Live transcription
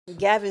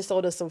Gavin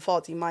sold us some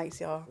faulty mics,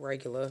 y'all.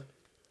 Regular.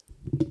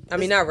 I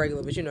mean, not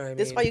regular, but you know what I mean.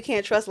 This is why you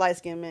can't trust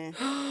light-skinned men.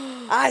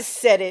 I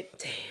said it.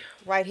 Damn.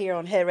 Right here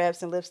on Head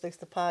Wraps and Lipsticks,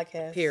 the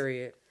podcast.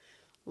 Period.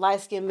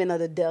 Light-skinned men are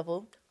the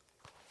devil.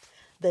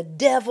 The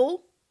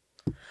devil.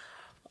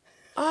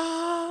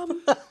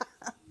 I'm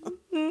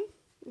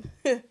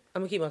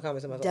gonna keep my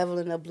comments on myself. Devil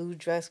in a blue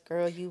dress,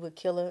 girl, you a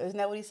killer. Isn't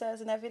that what he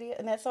says in that video,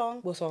 in that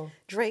song? What song?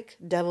 Drake,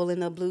 devil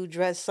in a blue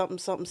dress, something,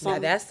 something,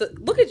 something. Now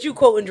look at you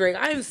quoting Drake.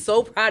 I am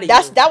so proud of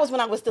you. That was when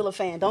I was still a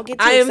fan. Don't get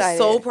too excited. I am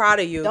so proud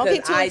of you. Don't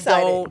get too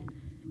excited.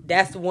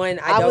 That's one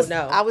I don't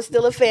know. I was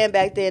still a fan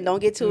back then.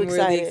 Don't get too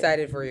excited. I'm really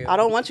excited for you. I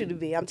don't want you to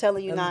be. I'm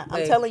telling you not.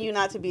 I'm telling you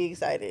not to be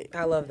excited.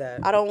 I love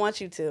that. I don't want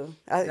you to.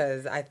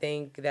 Because I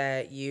think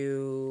that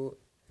you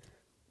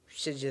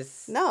should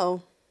just...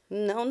 No.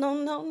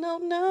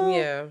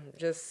 Yeah,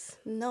 just...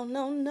 No.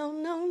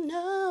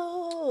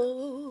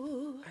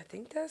 I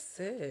think that's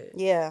it.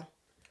 Yeah.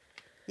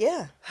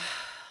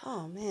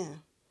 Oh,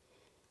 man.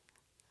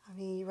 I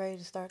mean, you ready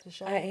to start the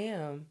show? I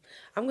am.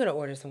 I'm going to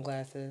order some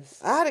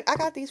glasses. I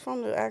got these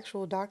from the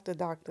actual doctor.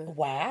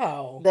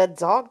 Wow. The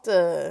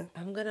doctor.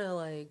 I'm going to,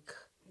 like...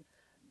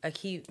 I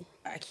keep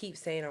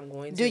saying I'm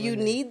going to. Do you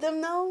need them,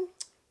 though?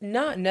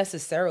 Not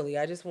necessarily.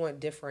 I just want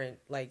different,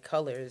 like,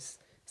 colors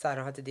so I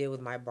don't have to deal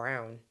with my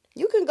brown.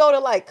 You can go to,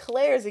 like,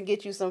 Claire's and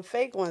get you some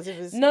fake ones. If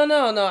it's... No.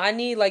 I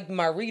need, like,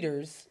 my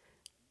readers.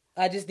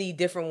 I just need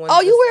different ones. Oh,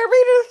 you wear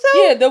readers, too?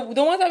 Yeah,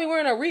 the ones I be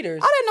wearing are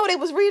readers. I didn't know they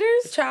was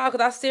readers. Child,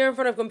 because I stare in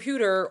front of a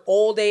computer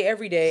all day,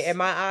 every day, and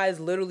my eyes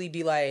literally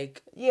be,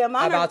 like,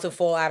 about to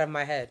fall out of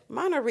my head.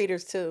 Mine are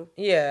readers, too.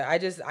 Yeah,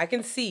 I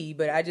can see,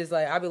 but I just,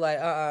 like, I'll be like,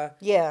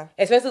 Yeah.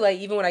 Especially, like,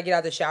 even when I get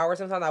out the shower,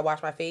 sometimes I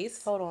wash my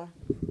face. Hold on.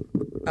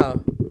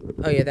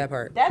 Oh, yeah, that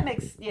part. That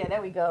makes,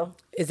 there we go.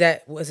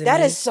 Was it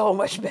That me? is so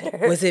much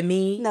better. Was it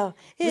me? No.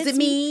 Was it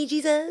me,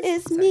 Jesus?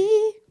 It's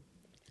me.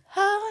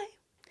 Hi.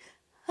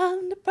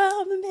 The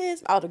problem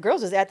is... Oh, the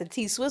girls was at the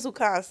T-Swizzle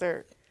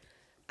concert.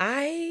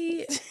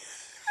 We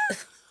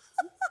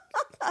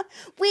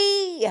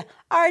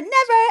are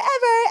never,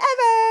 ever,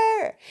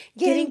 ever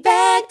getting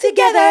back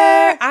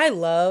together. I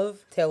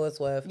love Taylor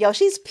Swift. Yo,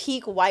 she's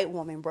peak white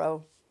woman,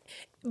 bro.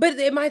 But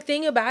my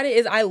thing about it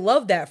is I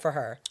love that for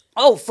her.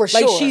 Oh, for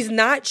sure. Like, she's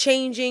not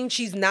changing.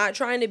 She's not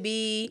trying to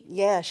be...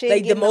 Yeah, she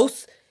like, the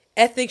most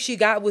ethic she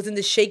got was in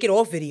the Shake It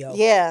Off video.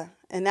 Yeah,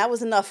 and that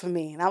was enough for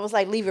me. And I was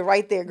like, leave it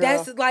right there, girl.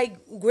 That's, like,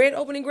 grand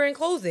opening, grand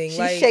closing. She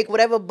like, shake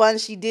whatever bun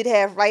she did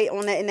have right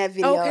on that in that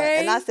video. Okay.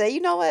 And I said,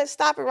 you know what?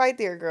 Stop it right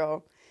there,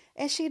 girl.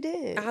 And she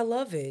did. I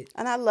love it.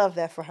 And I love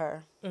that for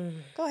her.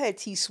 Go ahead,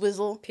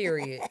 T-Swizzle.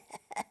 Period.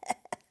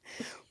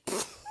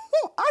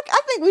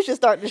 I think we should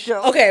start the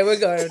show. Okay, we're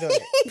going to do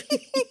it.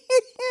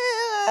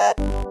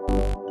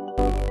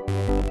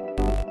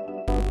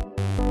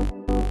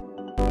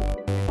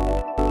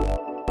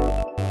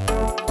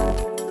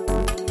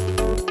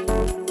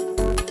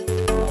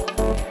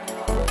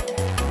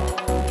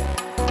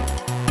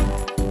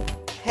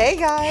 Hey,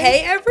 guys.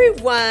 Hey,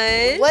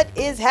 everyone. What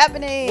is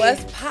happening?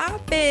 What's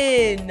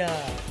poppin'?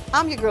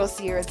 I'm your girl,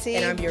 Sierra T.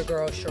 And I'm your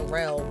girl,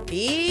 Sherelle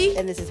B.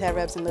 And this is Head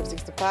Wraps and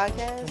Lipsticks, the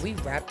podcast. And we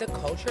wrap the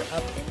culture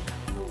up in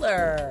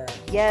color.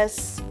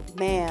 Yes,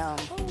 ma'am.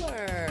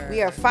 Color.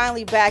 We are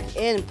finally back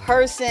in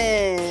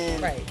person.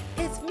 Right.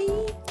 It's me.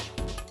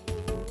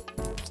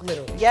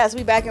 Literally. Yes,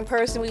 we back in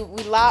person. We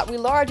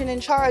large and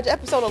in charge.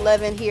 Episode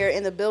 11 here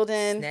in the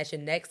building.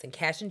 Snatching necks and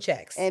cashing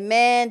checks. And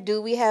man,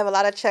 do we have a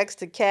lot of checks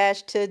to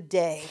cash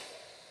today.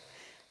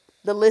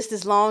 The list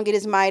is long. It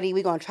is mighty.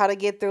 We're going to try to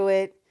get through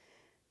it.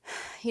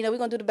 We're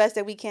going to do the best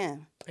that we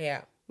can.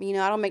 Yeah. I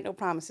don't make no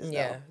promises, though.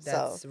 Yeah,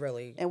 that's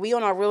really... And we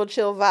on our real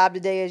chill vibe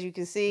today, as you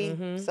can see.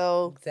 Mm-hmm.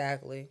 So...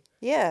 Exactly.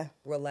 Yeah.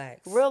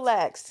 Relaxed.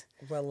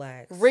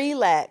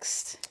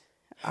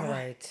 All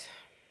right.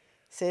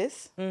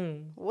 Sis,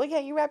 what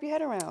can't you wrap your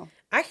head around?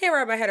 I can't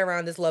wrap my head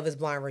around this Love is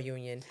Blind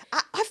reunion.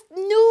 I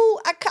knew...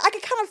 I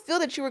could kind of feel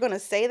that you were going to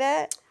say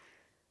that.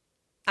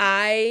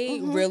 I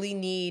really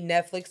need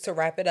Netflix to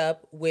wrap it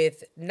up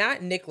with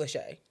not Nick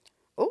Lachey.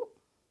 Oh.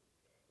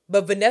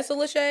 But Vanessa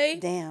Lachey.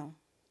 Damn.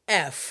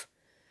 F.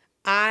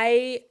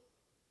 I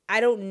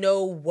don't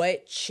know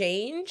what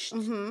changed.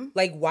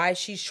 Like, why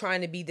she's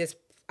trying to be this.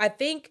 I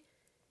think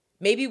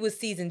maybe it was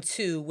season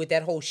 2 with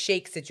that whole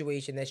shake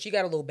situation that she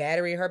got a little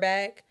battery in her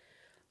back.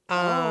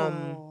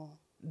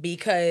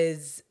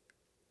 Because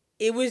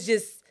it was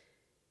just,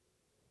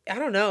 I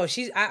don't know.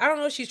 I don't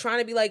know if she's trying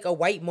to be like a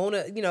white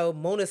Mona,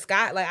 Mona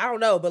Scott. Like, I don't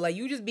know. But like,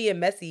 you just being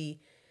messy.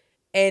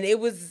 And it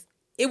was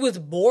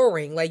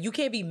boring. Like, you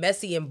can't be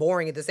messy and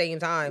boring at the same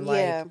time.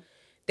 Like,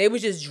 they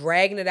was just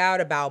dragging it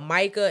out about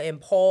Micah and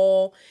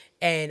Paul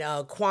and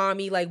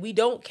Kwame. Like, we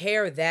don't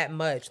care that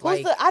much.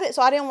 I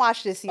didn't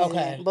watch this season.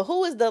 Okay. But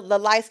who is the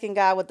light-skinned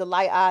guy with the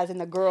light eyes and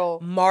the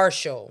girl?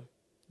 Marshall.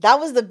 That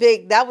was the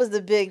big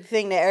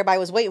thing that everybody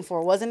was waiting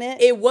for, wasn't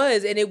it? It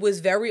was, and it was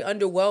very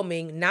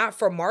underwhelming, not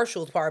for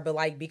Marshall's part, but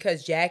like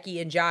because Jackie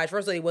and Josh,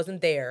 first of all, he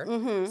wasn't there.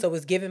 So it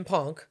was giving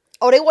punk.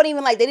 Oh, they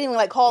didn't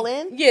even call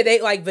in? Yeah,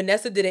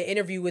 Vanessa did an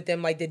interview with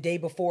them like the day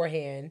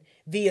beforehand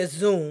via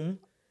Zoom.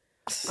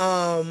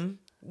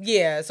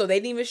 Yeah, so they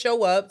didn't even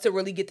show up to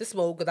really get the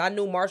smoke because I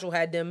knew Marshall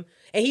had them.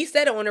 And he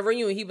said it on the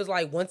reunion. He was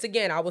like, once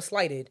again, I was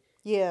slighted.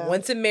 Yeah.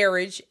 Once in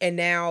marriage and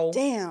now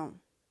Damn.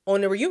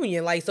 on the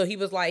reunion. Like, so he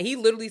was like, he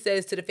literally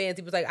says to the fans,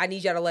 he was like, I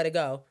need y'all to let it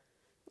go.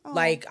 Oh.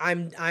 Like,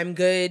 I'm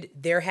good.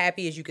 They're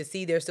happy. As you can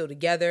see, they're still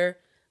together.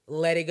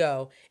 Let it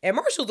go. And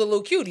Marshall's a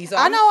little cutie. So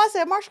I know. I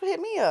said Marshall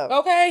hit me up.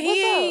 Okay,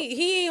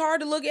 he ain't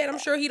hard to look at. I'm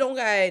sure he don't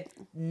got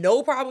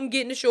no problem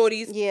getting the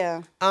shorties.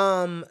 Yeah.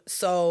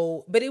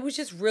 So, but it was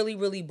just really,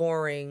 really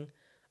boring.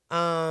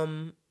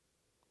 And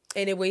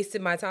it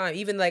wasted my time.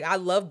 Even like I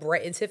love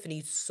Brett and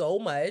Tiffany so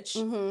much,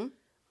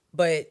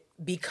 but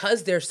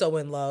because they're so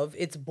in love,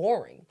 it's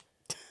boring.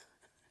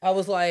 I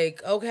was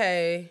like,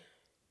 okay.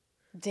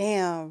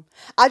 Damn.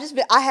 I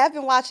have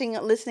been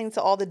listening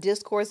to all the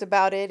discourse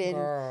about it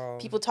and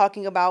people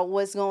talking about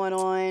what's going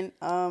on.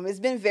 It's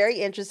been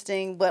very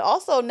interesting, but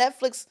also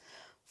Netflix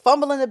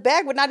fumbling the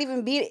bag would not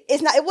even be,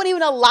 it wasn't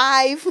even a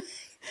live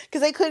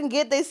because they couldn't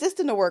get their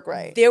system to work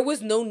right. There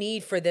was no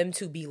need for them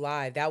to be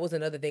live. That was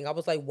another thing. I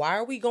was like, why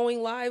are we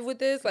going live with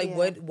this? Like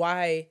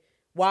why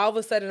all of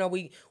a sudden are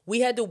we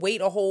had to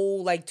wait a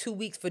whole like 2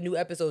 weeks for new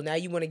episodes. Now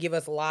you want to give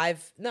us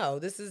live? No,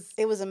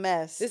 it was a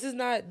mess. This is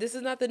not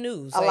the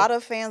news. A lot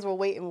of fans were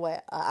waiting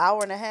an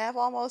hour and a half,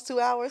 almost 2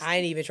 hours. I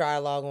didn't even try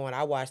to log on.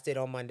 I watched it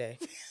on Monday.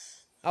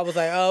 I was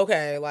like, oh,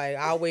 okay, like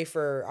I'll wait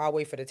for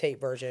the tape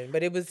version.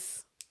 But it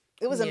was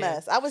a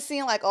mess. I was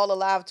seeing like all the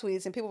live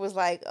tweets and people was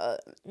like,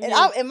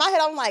 in my head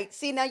I'm like,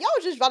 see, now y'all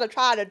was just about to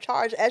try to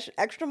charge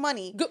extra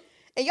money.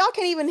 And y'all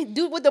can't even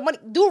do right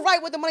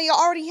with the money y'all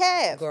already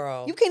have.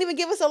 Girl. You can't even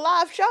give us a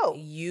live show.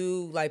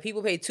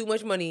 People pay too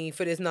much money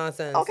for this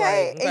nonsense.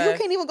 Okay. And you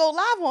can't even go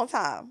live on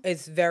time.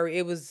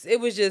 It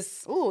was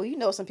just.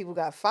 Ooh, some people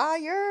got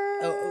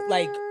fired.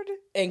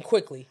 And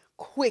quickly.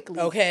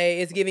 Quickly.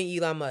 Okay. It's giving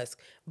Elon Musk.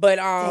 But,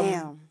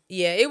 damn.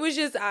 Yeah, it was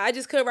just, I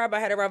just couldn't wrap my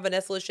head around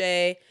Vanessa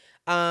Lachey.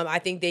 I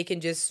think they can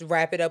just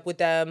wrap it up with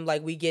them.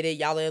 Like, we get it.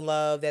 Y'all are in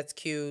love. That's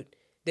cute.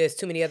 There's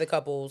too many other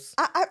couples.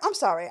 I'm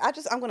sorry.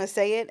 I'm going to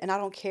say it, and I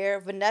don't care.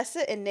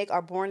 Vanessa and Nick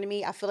are boring to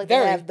me. I feel like they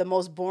have the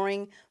most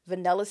boring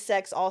vanilla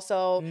sex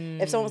also.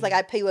 If someone's like,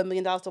 I pay you $1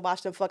 million to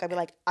watch them fuck, I'd be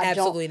like,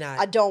 Absolutely not.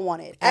 I don't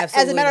want it.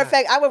 Absolutely As a matter not. of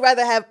fact, I would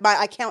rather have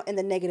my account in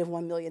the negative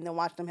 1 million than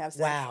watch them have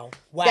sex. Wow.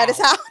 That is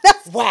how.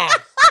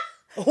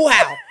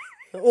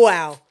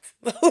 Wow.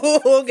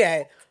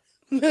 Okay.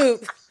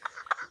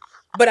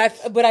 But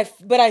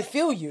I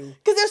feel you.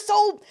 Because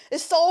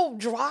it's so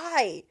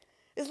dry.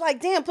 It's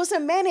like, damn, put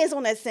some mayonnaise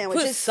on that sandwich.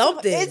 Put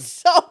something.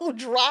 It's so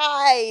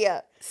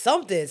dry.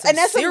 Something. And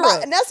that's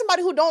syrup. And that's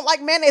somebody who don't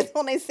like mayonnaise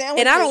on their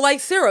sandwich. And I don't like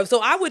syrup, so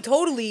I would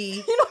totally. You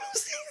know what I'm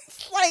saying?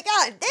 It's like,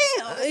 God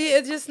damn.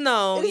 Yeah, just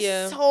no.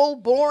 It's so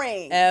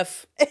boring.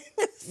 F.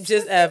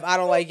 Just F. I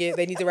don't like it.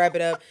 They need to wrap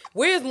it up.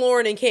 Where's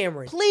Lauren and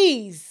Cameron?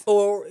 Please.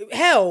 Or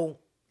hell.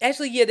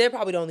 Actually, yeah, they're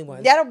probably the only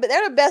ones. They're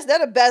the best.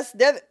 They're the best.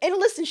 And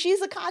listen,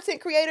 she's a content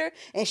creator,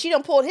 and she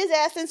done pulled his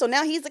ass in, so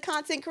now he's a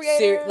content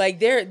creator.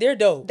 They're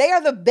dope. They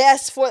are the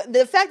best for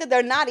the fact that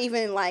they're not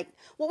even like.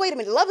 Well, wait a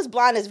minute. Love is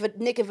Blind is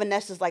Nick and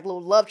Vanessa's like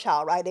little love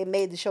child, right? They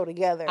made the show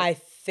together. I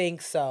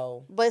think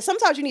so. But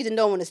sometimes you need to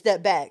know when to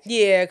step back.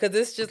 Yeah, because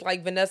it's just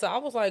like Vanessa. I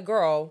was like,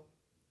 girl.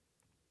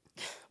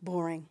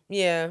 Boring.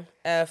 Yeah.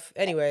 F.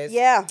 Anyways.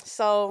 Yeah.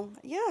 So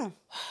yeah.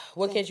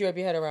 What can't you wrap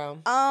your head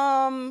around?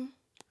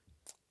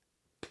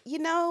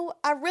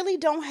 I really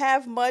don't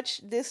have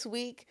much this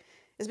week.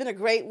 It's been a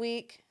great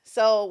week.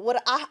 So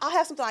what I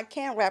have something I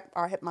can wrap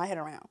my head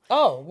around.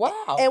 Oh,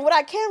 wow. And what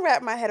I can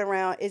wrap my head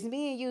around is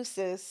me and you,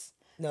 sis.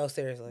 No,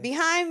 seriously.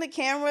 Behind the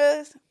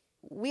cameras,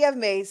 we have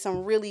made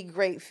some really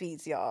great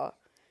feats, y'all.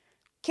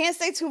 Can't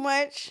say too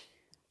much,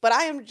 but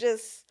I am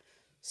just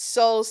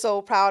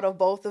so proud of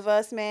both of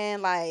us,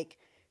 man. Like,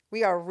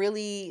 we are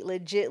really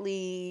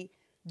legitly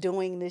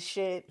doing this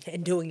shit.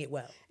 And doing it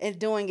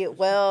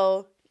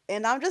well.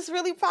 And I'm just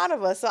really proud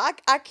of us. So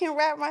I can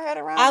wrap my head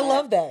around that.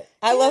 Love that.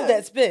 I love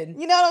that spin.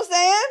 You know what I'm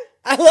saying?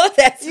 I love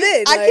that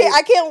spin.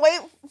 I can't wait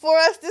for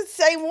us to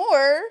say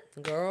more.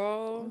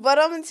 Girl. But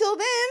until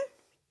then,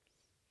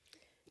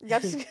 y'all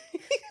just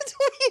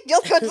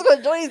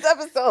gonna join these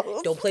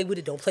episodes. Don't play with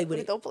it,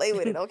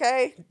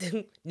 okay?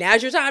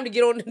 Now's your time to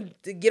get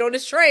on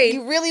this train.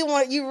 You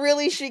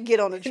really should get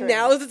on the train.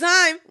 Now is the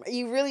time.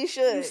 You really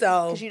should.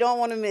 So, because you don't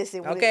want to miss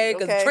it. Okay,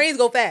 because trains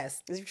go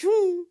fast. It's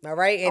true. All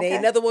right, and ain't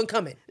another one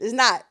coming. It's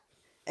not.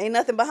 Ain't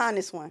nothing behind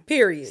this one.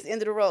 Period. It's the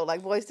end of the road,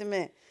 like Boyz II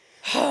Men.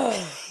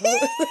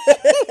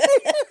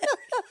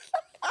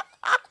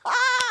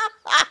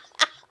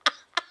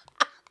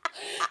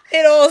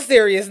 In all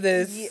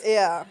seriousness.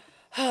 Yeah.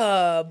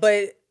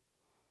 But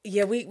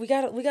yeah, we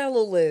got a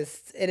little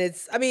list, and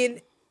it's. I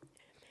mean,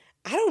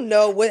 I don't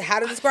know how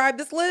to describe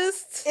this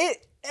list.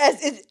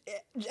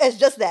 It's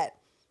just that.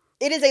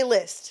 It is a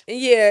list.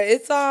 Yeah,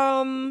 it's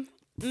All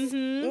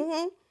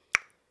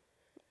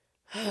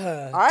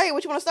right,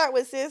 what you want to start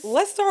with, sis?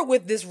 Let's start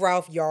with this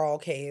Ralph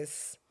Yarl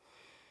case.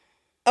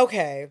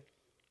 Okay,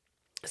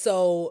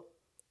 so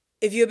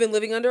if you have been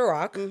living under a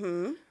rock,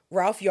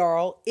 Ralph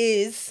Yarl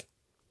is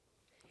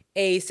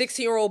a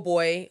 16-year-old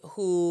boy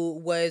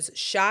who was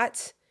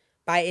shot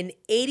by an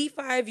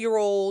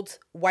 85-year-old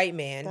white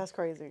man. That's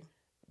crazy.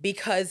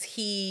 Because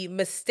he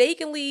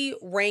mistakenly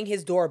rang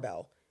his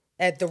doorbell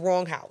at the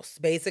wrong house,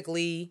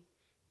 basically.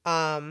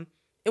 And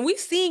we've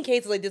seen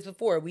cases like this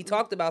before. We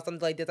talked about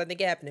something like this. I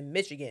think it happened in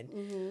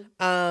Michigan.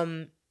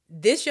 Mm-hmm.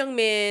 This young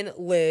man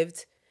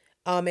lived,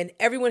 and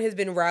everyone has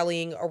been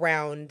rallying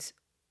around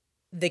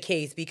the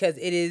case because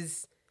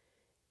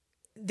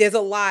there's a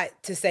lot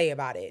to say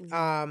about it.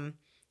 Mm-hmm.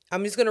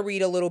 I'm just going to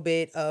read a little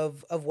bit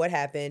of what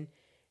happened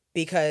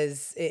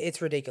because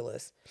it's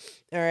ridiculous.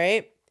 All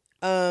right.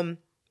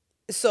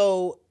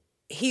 So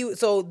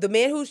the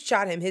man who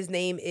shot him, his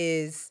name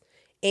is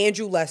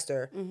Andrew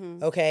Lester.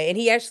 Mm-hmm. Okay. And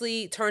he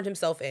actually turned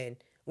himself in,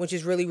 which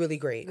is really, really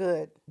great.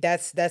 Good.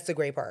 That's the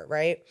great part,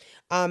 right?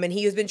 And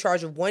he has been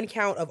charged with 1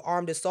 count of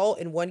armed assault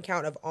and 1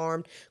 count of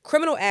armed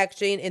criminal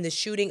action in the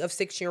shooting of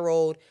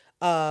 16-year-old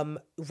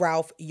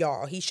Ralph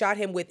Yarl. He shot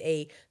him with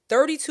a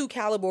 .32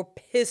 caliber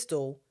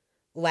pistol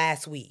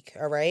last week.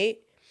 All right.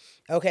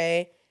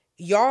 Okay.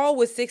 Yarl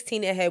was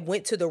 16 and had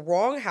went to the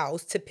wrong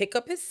house to pick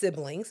up his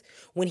siblings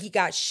when he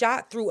got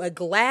shot through a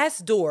glass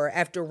door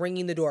after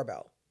ringing the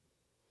doorbell.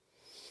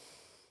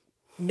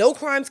 No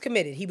crimes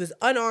committed. He was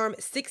unarmed,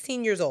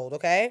 16 years old,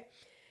 okay?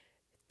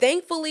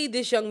 Thankfully,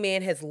 this young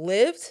man has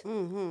lived.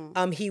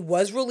 Mm-hmm. He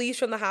was released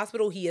from the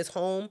hospital. He is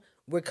home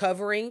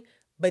recovering,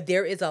 but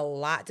there is a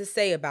lot to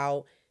say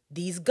about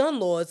these gun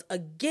laws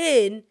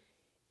again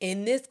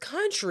in this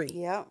country.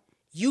 Yeah.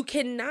 You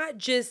cannot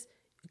just...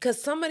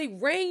 Because somebody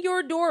rang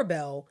your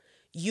doorbell,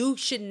 you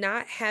should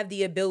not have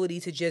the ability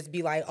to just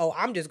be like, oh,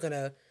 I'm just going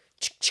to...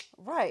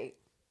 Right.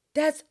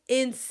 That's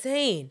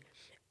insane.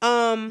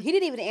 He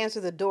didn't even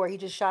answer the door. He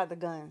just shot the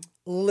gun.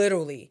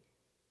 Literally.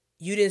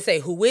 You didn't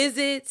say, who is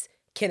it?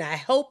 Can I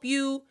help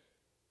you?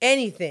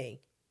 Anything.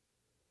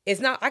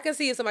 It's not... I can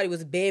see if somebody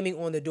was bamming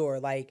on the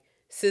door. Like,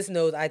 sis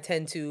knows I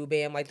tend to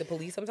bam like the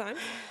police sometimes.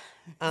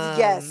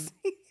 Yes.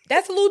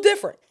 That's a little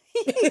different.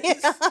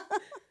 Yeah.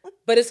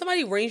 But if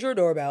somebody rings your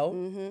doorbell,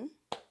 mm-hmm.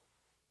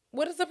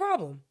 What is the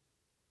problem?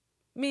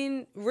 I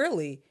mean,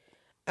 really.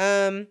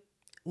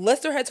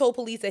 Lester had told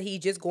police that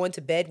he'd just gone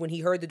to bed when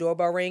he heard the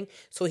doorbell ring.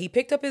 So he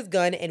picked up his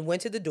gun and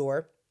went to the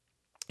door.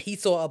 He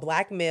saw a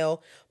black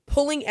male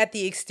pulling at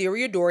the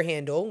exterior door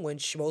handle,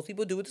 which most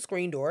people do with the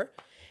screen door,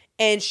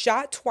 and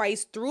shot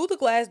twice through the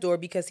glass door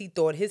because he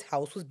thought his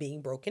house was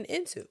being broken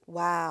into.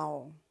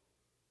 Wow.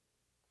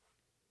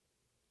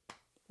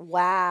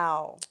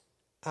 Yarl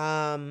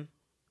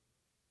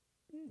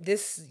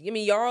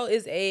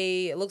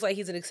it looks like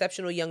he's an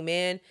exceptional young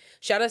man.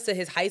 Shout out to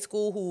his high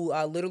school who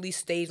literally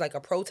staged like a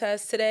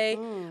protest today.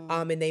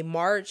 And they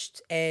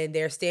marched and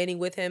they're standing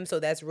with him. So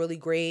that's really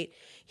great.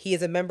 He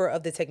is a member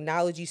of the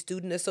Technology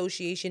Student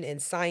Association and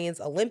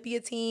Science Olympia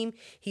team.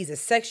 He's a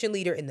section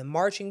leader in the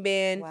marching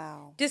band.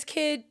 Wow. This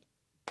kid.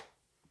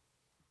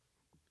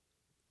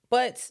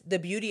 But the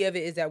beauty of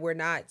it is that we're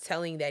not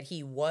telling that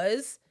he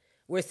was.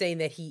 We're saying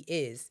that he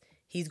is.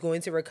 He's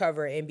going to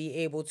recover and be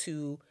able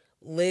to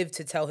live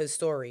to tell his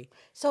story.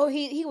 So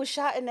he was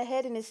shot in the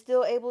head and is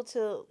still able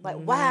to, like,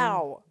 mm-hmm.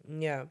 Wow.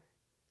 Yeah.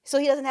 So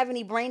he doesn't have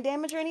any brain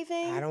damage or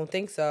anything? I don't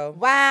think so.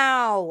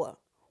 Wow.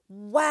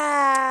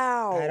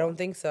 I don't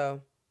think so.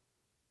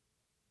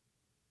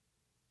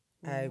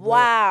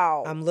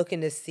 I'm looking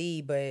to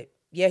see, but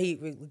yeah,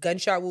 he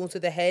gunshot wound to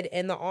the head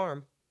and the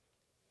arm.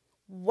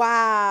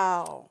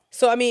 Wow.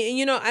 So, I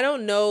mean, I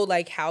don't know,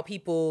 like, how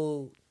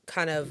people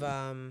kind of...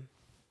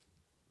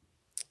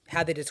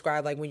 how they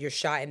describe like when you're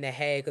shot in the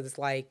head, because it's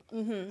like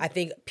mm-hmm. I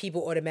think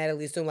people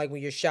automatically assume like when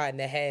you're shot in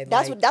the head.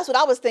 That's what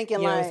I was thinking.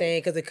 You know what I'm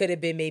saying? Because it could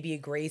have been maybe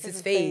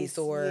Grace's face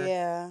or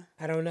yeah.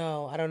 I don't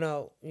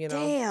know.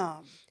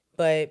 Damn.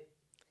 But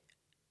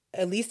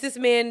at least this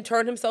man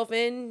turned himself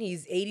in.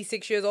 He's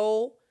 86 years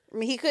old. I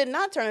mean, he could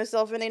not turn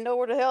himself in. They know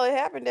where the hell it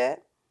happened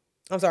at.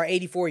 I'm sorry,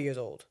 84 years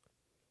old.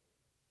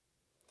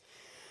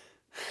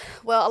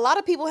 Well, a lot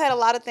of people had a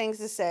lot of things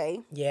to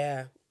say.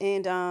 Yeah.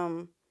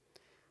 And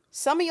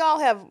some of y'all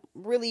have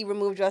really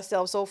removed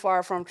yourselves so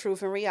far from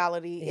truth and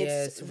reality.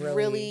 It's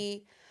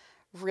really,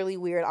 really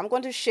weird. I'm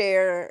going to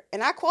share,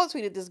 and I quote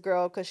tweeted this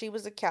girl because she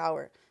was a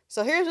coward.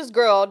 So here's this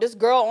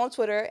girl on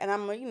Twitter, and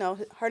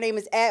her name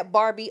is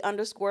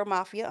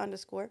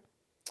 @Barbie_Mafia_.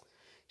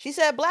 She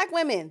said, "Black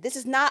women, this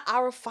is not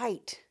our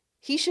fight.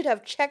 He should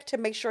have checked to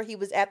make sure he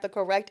was at the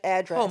correct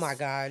address. Oh my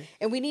God.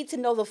 And we need to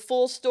know the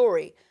full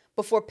story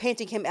before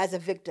painting him as a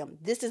victim.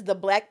 This is the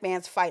black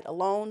man's fight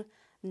alone.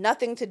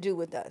 Nothing to do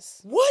with us."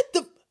 What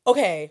the?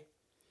 Okay.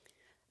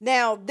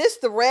 Now, this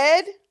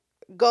thread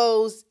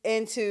goes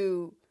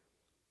into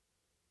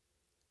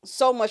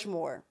so much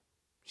more.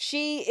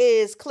 She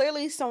is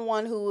clearly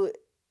someone who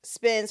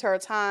spends her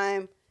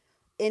time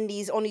on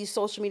these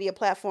social media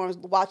platforms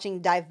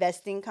watching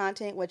divesting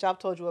content, which I've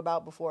told you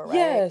about before, right?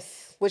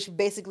 Yes. Which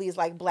basically is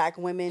like black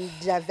women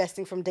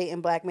divesting from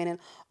dating black men and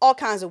all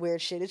kinds of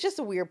weird shit. It's just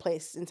a weird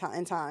place in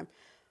time.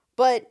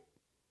 But,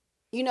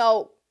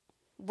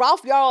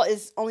 Ralph Yarl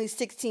is only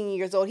 16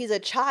 years old. He's a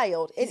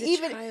child. He's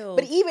and a child.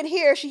 But even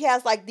here, she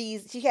has like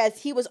these,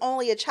 he was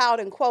only a child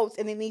in quotes,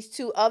 and then these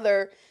two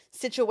other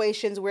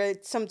situations where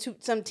some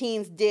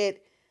teens did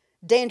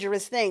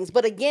dangerous things.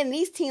 But again,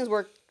 these teens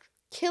were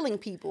killing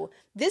people.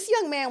 This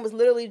young man was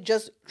literally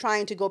just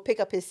trying to go pick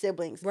up his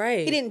siblings.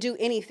 Right. He didn't do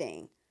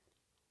anything.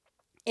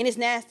 And it's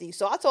nasty.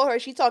 So I told her,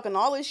 she talking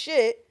all this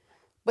shit,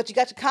 but you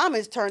got your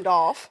comments turned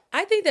off.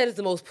 I think that is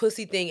the most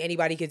pussy thing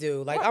anybody could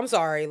do. Like, I'm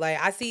sorry. Like,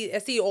 I see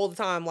it all the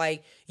time.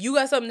 Like, you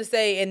got something to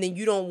say and then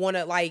you don't want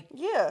to, like,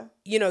 yeah.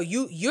 You know,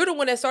 you're the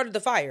one that started the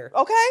fire.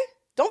 Okay.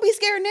 Don't be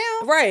scared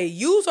now. Right.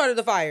 You started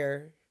the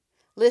fire.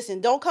 Listen,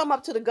 don't come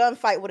up to the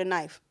gunfight with a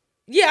knife.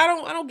 Yeah,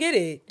 I don't get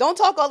it. Don't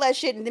talk all that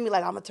shit and then be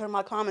like, I'm going to turn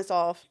my comments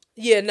off.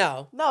 Yeah,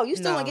 no. No, you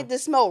still want to get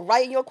this smoke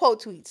right in your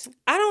quote tweets.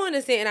 I don't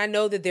understand. And I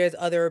know that there's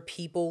other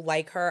people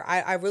like her.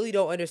 I really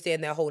don't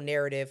understand that whole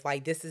narrative.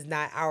 Like, this is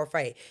not our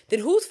fight.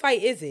 Then whose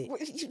fight is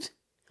it?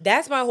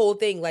 That's my whole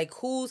thing. Like,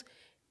 and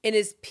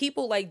it's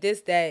people like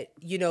this that,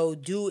 you know,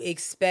 do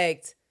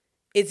expect,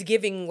 it's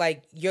giving,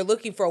 like, you're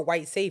looking for a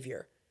white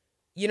savior.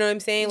 You know what I'm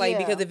saying? Like,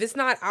 because if it's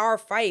not our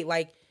fight,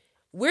 like,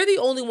 we're the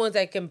only ones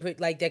that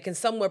can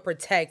somewhat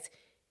protect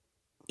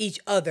each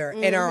other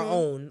and our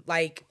own.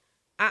 Like,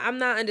 I'm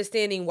not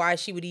understanding why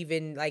she would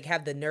even like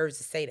have the nerves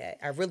to say that.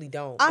 I really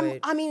don't.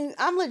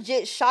 I'm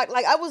legit shocked.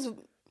 Like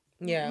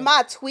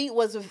my tweet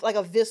was like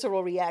a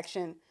visceral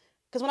reaction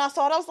because when I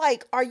saw it, I was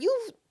like, "Are you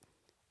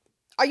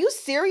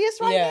serious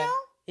right now?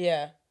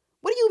 Yeah.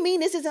 What do you mean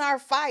this isn't our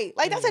fight?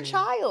 Like that's a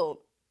child.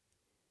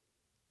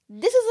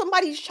 This is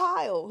somebody's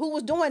child who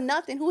was doing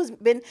nothing, who has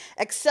been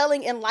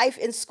excelling in life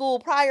in school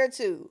prior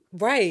to.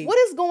 Right. What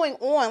is going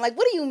on? Like,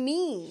 what do you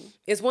mean?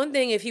 It's one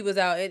thing if he was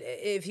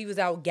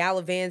out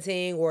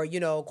gallivanting or, you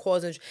know,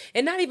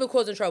 and not even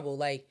causing trouble.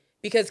 Like,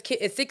 because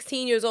at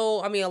 16 years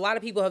old, I mean, a lot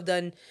of people have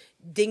done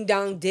ding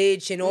dong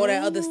ditch and all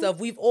that other stuff.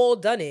 We've all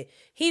done it.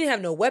 He didn't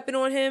have no weapon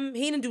on him.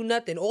 He didn't do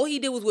nothing. All he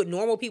did was what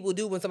normal people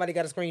do when somebody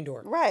got a screen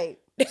door. Right.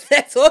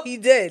 That's all he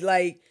did.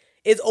 Like,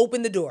 is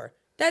open the door.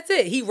 That's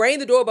it. He rang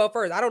the doorbell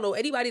first. I don't know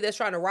anybody that's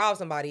trying to rob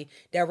somebody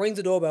that rings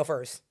the doorbell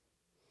first.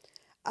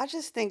 I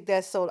just think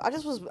that's so... I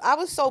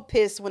was so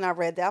pissed when I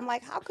read that. I'm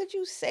like, how could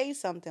you say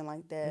something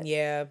like that?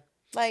 Yeah.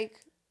 Like...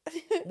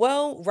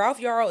 Well, Ralph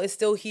Yarl is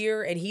still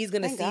here, and he's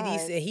gonna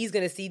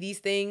see these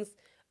things.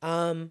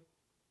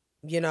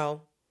 You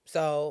know,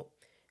 so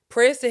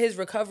prayers to his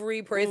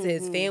recovery, prayers to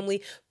his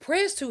family,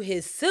 prayers to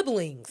his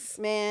siblings.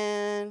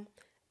 Man,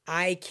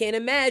 I can't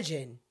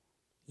imagine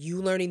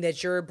you learning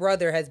that your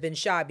brother has been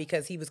shot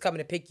because he was coming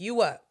to pick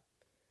you up.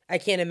 I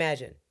can't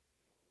imagine,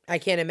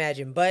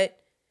 but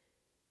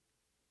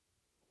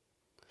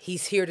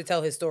he's here to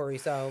tell his story,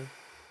 so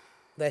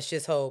let's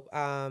just hope.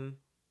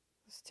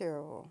 It's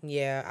terrible.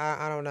 Yeah,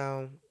 I don't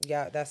know.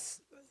 Yeah, that's...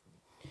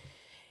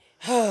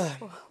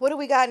 What do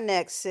we got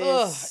next,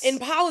 sis? In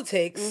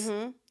politics.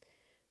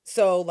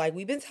 So, like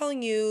we've been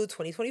telling you,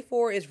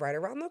 2024 is right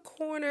around the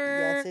corner.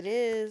 Yes, it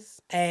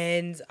is.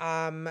 And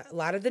a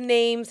lot of the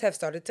names have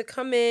started to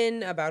come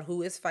in about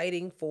who is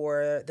fighting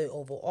for the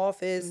Oval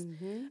Office.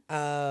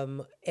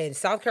 And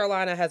South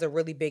Carolina has a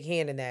really big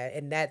hand in that,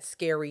 and that's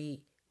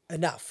scary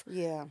enough.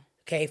 Yeah.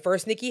 Okay,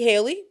 first Nikki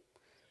Haley.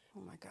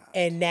 Oh, my God.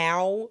 And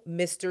now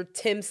Mr.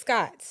 Tim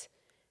Scott,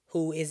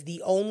 who is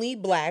the only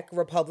Black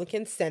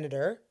Republican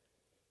senator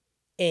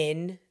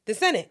in the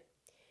Senate.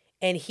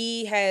 And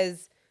he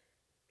has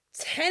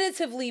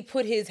tentatively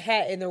put his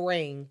hat in the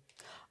ring.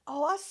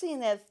 Oh, I've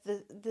seen that.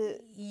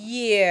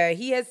 Yeah,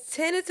 he has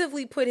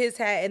tentatively put his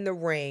hat in the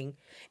ring.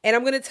 And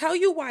I'm going to tell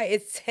you why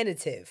it's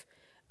tentative.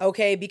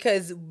 Okay,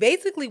 because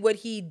basically what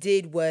he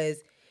did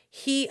was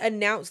he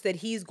announced that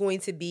he's going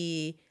to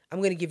be... I'm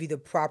going to give you the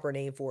proper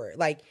name for it.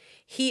 Like,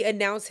 he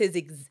announced his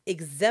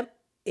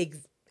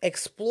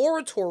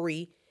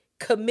exploratory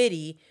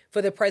committee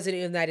for the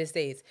President of the United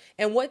States.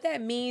 And what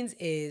that means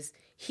is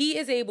he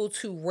is able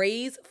to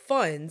raise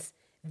funds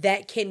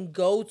that can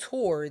go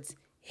towards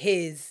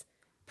his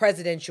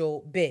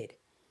presidential bid.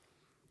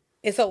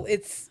 And so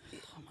it's...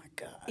 Oh, my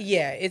God.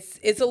 Yeah,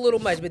 it's a little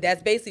much, but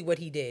that's basically what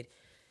he did.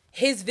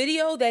 His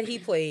video that he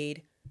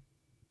played,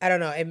 I don't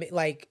know,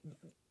 like,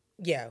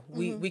 yeah,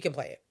 we can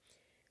play it.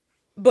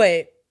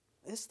 But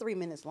it's 3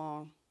 minutes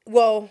long.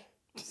 Well,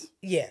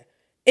 yeah.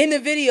 In the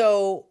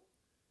video,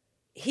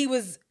 he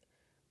was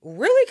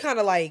really kind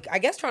of like, I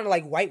guess, trying to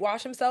like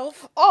whitewash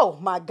himself. Oh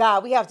my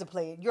God, we have to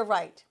play it. You're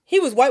right. He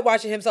was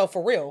whitewashing himself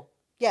for real.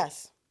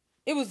 Yes.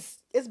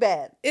 It's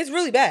bad. It's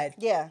really bad.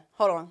 Yeah.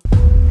 Hold on.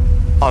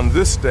 On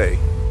this day,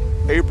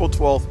 April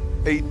 12th,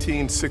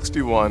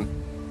 1861,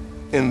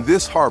 in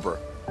this harbor,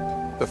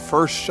 the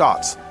first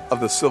shots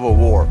of the Civil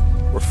War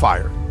were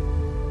fired.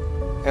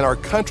 And our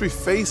country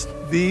faced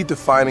the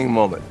defining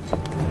moment.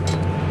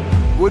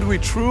 Would we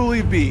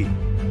truly be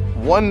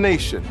one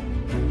nation,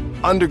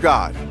 under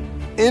God,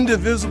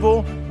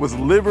 indivisible, with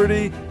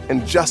liberty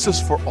and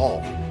justice for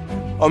all?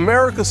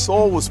 America's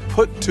soul was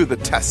put to the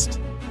test,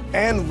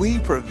 and we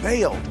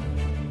prevailed.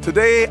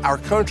 Today, our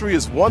country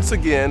is once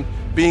again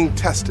being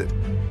tested.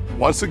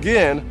 Once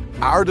again,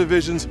 our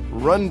divisions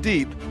run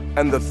deep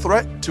and the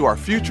threat to our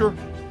future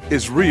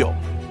is real.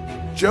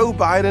 Joe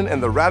Biden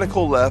and the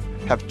radical left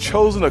have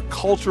chosen a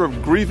culture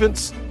of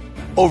grievance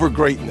over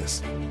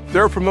greatness.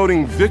 They're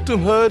promoting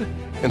victimhood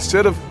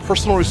instead of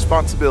personal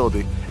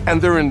responsibility,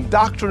 and they're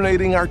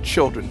indoctrinating our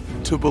children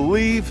to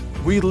believe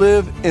we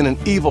live in an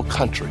evil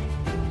country.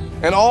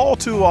 And all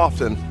too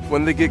often,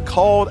 when they get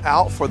called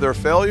out for their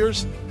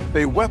failures,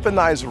 they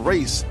weaponize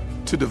race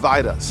to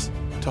divide us,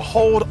 to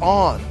hold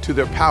on to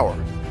their power.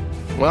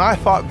 When I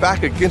fought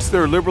back against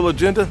their liberal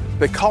agenda,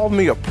 they called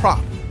me a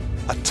prop,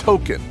 a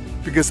token,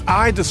 because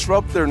I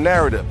disrupt their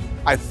narrative.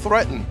 I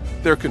threaten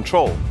their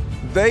control.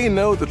 They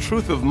know the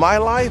truth of my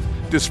life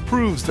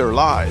disproves their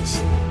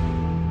lies.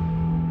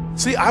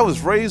 See, I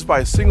was raised by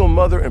a single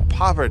mother in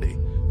poverty.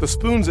 The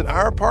spoons in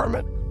our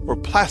apartment were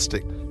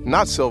plastic,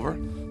 not silver,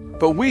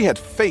 but we had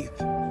faith.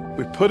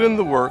 We put in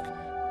the work,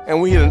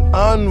 and we had an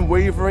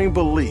unwavering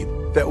belief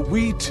that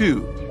we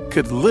too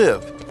could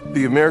live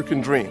the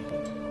American dream.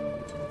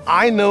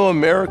 I know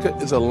America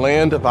is a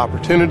land of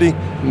opportunity,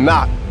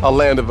 not a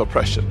land of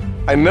oppression.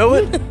 I know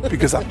it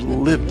because I've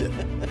lived it.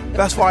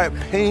 That's why it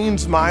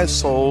pains my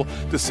soul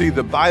to see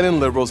the Biden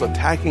liberals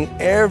attacking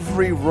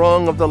every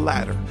rung of the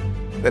ladder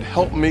that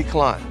helped me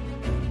climb.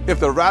 If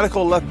the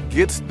radical left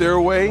gets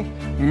their way,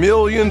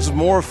 millions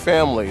more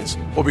families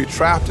will be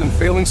trapped in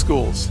failing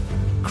schools,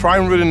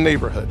 crime-ridden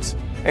neighborhoods,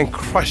 and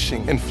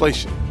crushing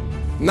inflation.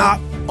 Not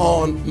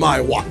on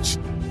my watch.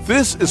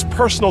 This is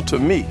personal to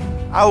me.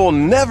 I will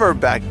never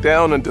back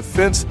down in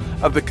defense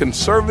of the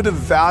conservative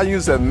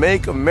values that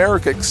make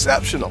America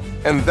exceptional.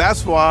 And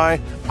that's why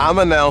I'm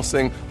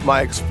announcing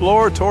my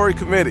exploratory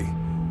committee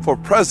for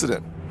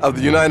President of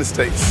the United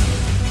States.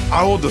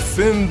 I will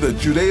defend the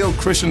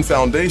Judeo-Christian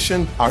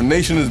foundation our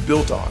nation is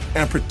built on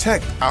and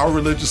protect our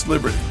religious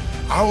liberty.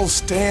 I will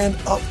stand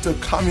up to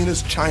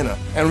communist China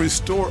and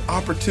restore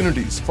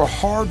opportunities for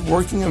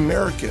hardworking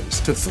Americans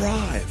to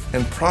thrive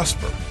and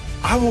prosper.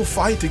 I will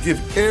fight to give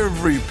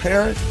every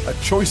parent a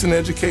choice in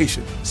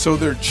education so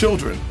their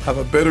children have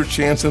a better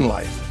chance in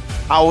life.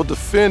 I will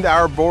defend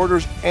our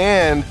borders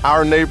and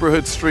our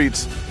neighborhood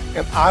streets,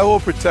 and I will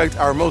protect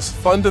our most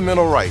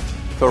fundamental right,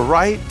 the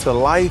right to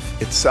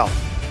life itself.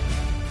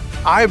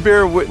 I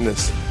bear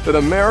witness that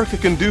America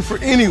can do for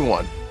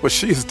anyone what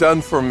she has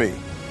done for me,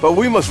 but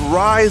we must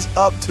rise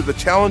up to the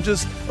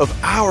challenges of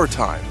our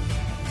time.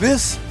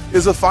 This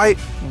is a fight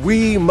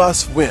we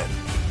must win,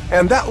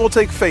 and that will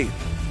take faith.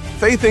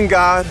 Faith in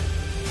God,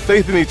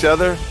 faith in each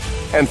other,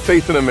 and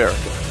faith in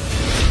America.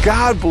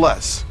 God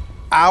bless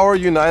our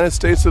United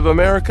States of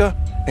America,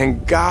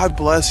 and God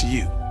bless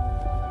you.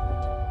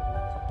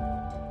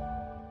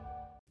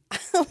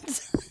 I'm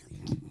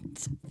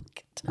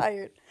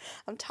tired.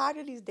 I'm tired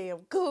of these damn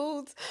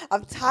goons.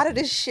 I'm tired of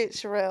this shit,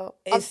 Sherelle.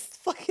 I'm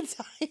fucking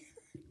tired.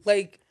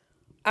 Like,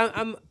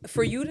 I'm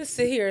for you to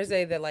sit here and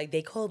say that, like,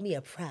 they called me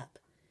a prop.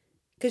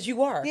 Because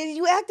you are. Yeah,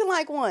 you acting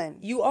like one.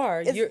 You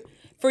are.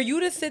 For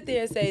you to sit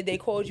there and say they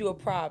called you a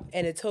prop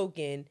and a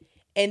token,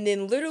 and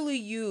then literally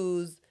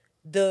use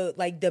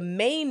the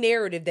main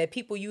narrative that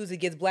people use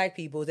against black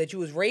people is that you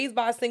was raised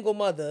by a single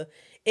mother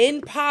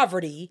in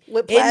poverty,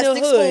 with in plastic the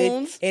hood,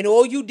 spoons, and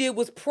all you did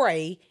was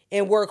pray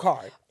and work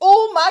hard.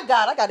 Oh my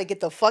God, I gotta get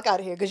the fuck out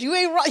of here because you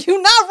ain't wrong.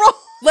 You not wrong.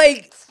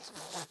 Like,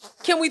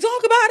 can we talk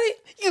about it?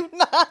 You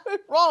not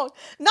wrong.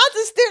 Not you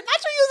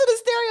using a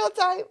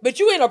stereotype. But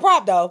you ain't a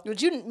prop though.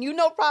 But you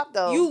know prop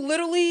though. You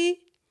literally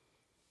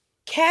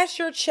cash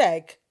your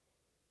check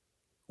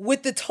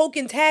with the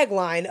token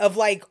tagline of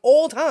like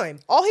all time.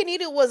 All he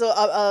needed was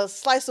a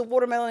slice of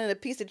watermelon and a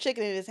piece of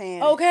chicken in his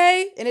hand.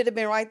 Okay, and it'd have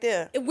been right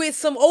there with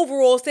some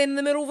overalls standing in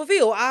the middle of a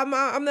field. I'm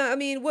not. I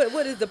mean,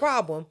 what is the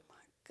problem? Oh my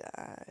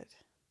God,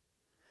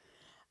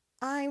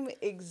 I'm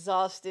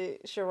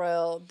exhausted,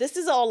 Sherelle. This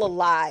is all a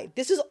lie.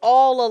 This is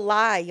all a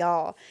lie,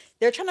 y'all.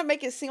 They're trying to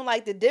make it seem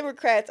like the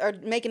Democrats are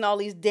making all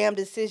these damn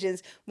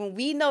decisions when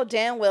we know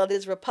damn well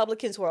there's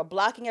Republicans who are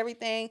blocking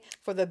everything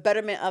for the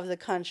betterment of the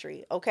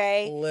country,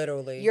 okay?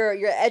 Literally. Your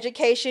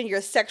education, your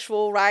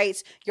sexual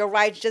rights, your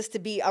right just to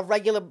be a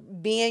regular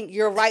being,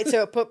 your right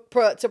to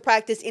to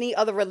practice any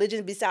other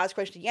religion besides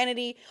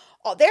Christianity.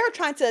 They're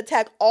trying to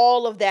attack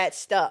all of that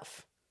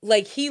stuff.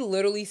 Like, he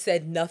literally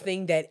said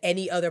nothing that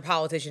any other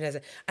politician has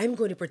said. I'm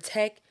going to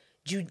protect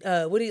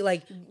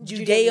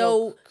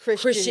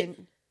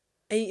Judeo-Christian.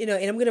 And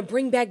and I'm gonna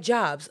bring back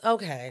jobs.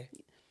 Okay.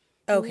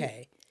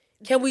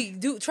 Can we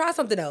try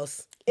something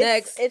else?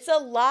 Next. It's a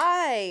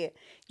lie.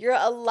 You're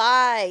a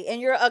lie, and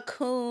you're a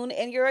coon,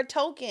 and you're a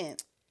token.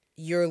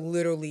 You're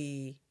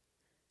literally,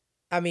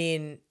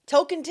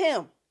 Token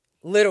Tim.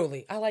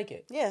 Literally, I like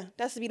it. Yeah,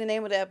 that's to be the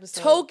name of the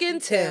episode. Token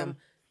Tim,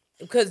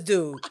 because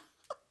dude,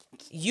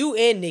 you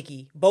and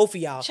Nikki, both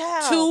of y'all,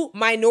 Ciao. 2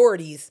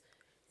 minorities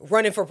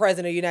running for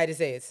president of the United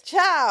States.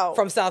 Ciao.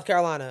 From South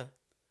Carolina.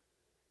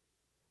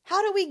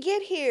 How did we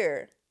get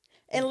here?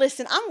 And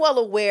listen, I'm well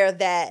aware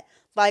that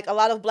like a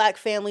lot of black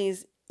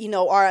families,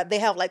 they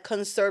have like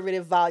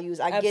conservative values.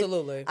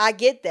 Absolutely. I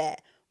get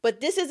that. But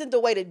this isn't the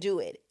way to do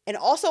it. And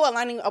also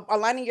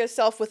aligning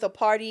yourself with a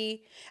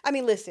party. I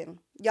mean, listen,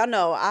 y'all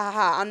know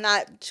I'm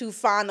not too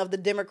fond of the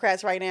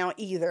Democrats right now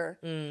either.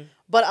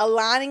 But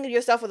aligning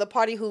yourself with a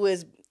party who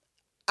is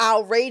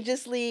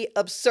outrageously,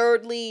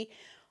 absurdly,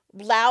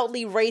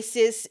 loudly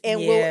racist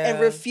and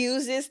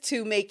refuses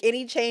to make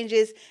any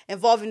changes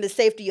involving the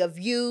safety of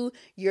you,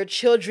 your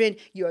children,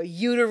 your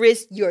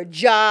uterus, your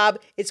job.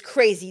 It's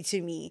crazy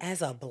to me.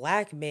 As a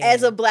black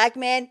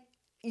man,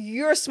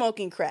 you're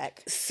smoking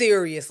crack.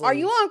 Seriously. Are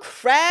you on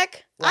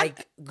crack?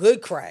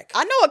 Good crack.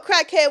 I know a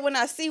crackhead when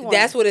I see one.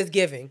 That's what it's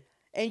giving.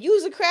 And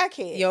you's a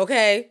crackhead. You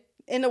okay?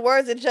 In the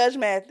words of Judge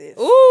Mathis.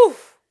 Ooh.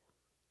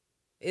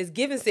 It's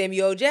giving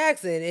Samuel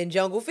Jackson in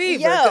Jungle Fever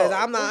because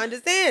I'm not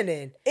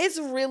understanding. It's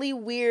really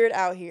weird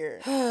out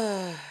here.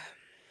 God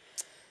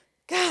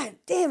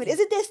damn it. Is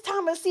it this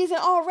time of season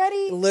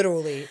already?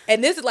 Literally.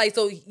 And this is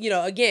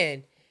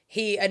again,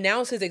 he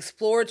announced his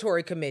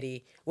exploratory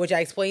committee, which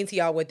I explained to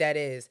y'all what that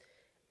is.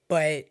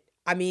 But,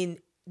 I mean,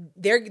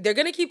 they're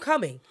going to keep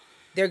coming.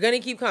 They're going to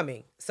keep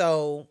coming.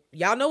 So,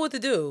 y'all know what to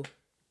do.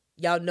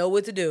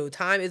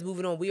 Time is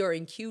moving on. We are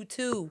in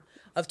Q2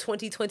 of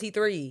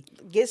 2023.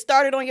 Get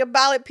started on your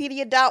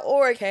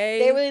ballotpedia.org. Okay.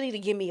 They really need to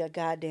give me a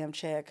goddamn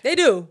check. They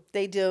do.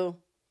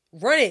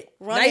 Run it.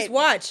 Nice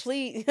watch.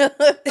 Please.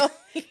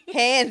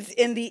 Hands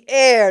in the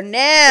air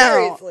now.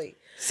 Seriously.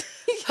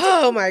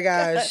 Oh, my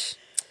gosh.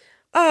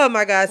 Oh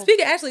my God.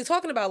 Speaking, actually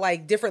talking about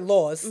different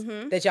laws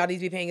that y'all need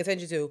to be paying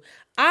attention to.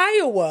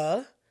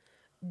 Iowa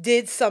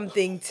did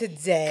something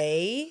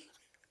today.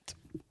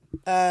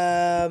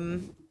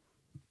 And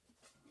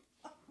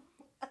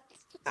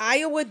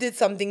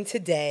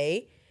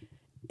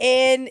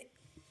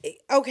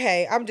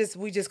okay,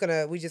 we just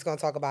gonna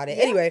talk about it.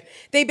 Yeah. Anyway,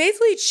 they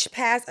basically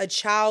passed a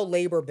child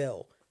labor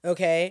bill.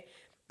 Okay.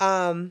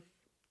 I'm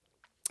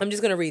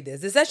just gonna read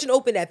this. The session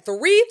opened at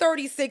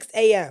 3:36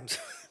 a.m.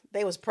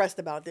 They was pressed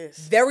about this.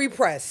 Very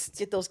pressed.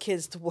 Get those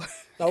kids to work.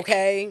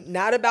 Okay?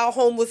 Not about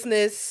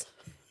homelessness.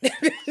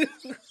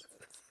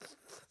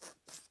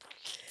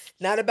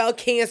 Not about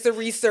cancer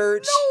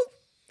research. No.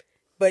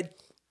 But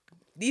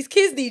these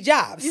kids need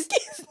jobs.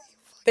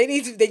 They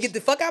get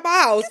the fuck out of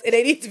my house and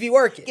they need to be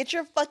working. Get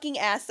your fucking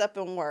ass up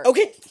and work.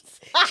 Okay.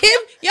 Kim,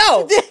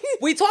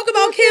 we talk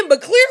about Kim,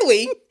 but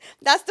clearly.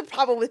 That's the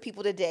problem with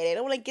people today. They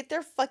don't want to get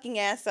their fucking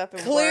ass up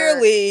and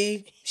work.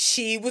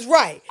 She was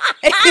right.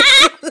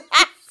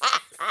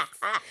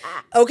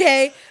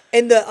 Okay,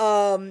 and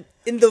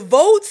the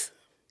votes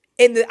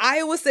in the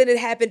Iowa Senate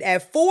happened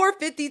at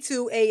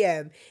 4:52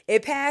 a.m.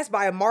 It passed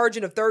by a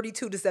margin of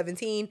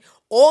 32-17.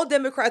 All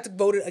Democrats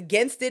voted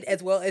against it,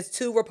 as well as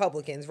 2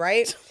 Republicans.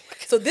 Right.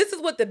 So this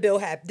is what the bill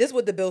This is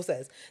what the bill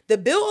says. The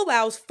bill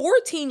allows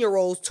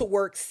 14-year-olds to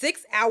work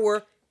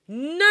 6-hour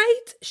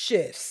night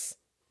shifts.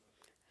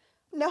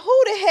 Now,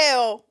 who the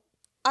hell?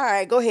 All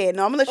right, go ahead.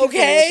 No, I'm gonna let you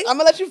finish. I'm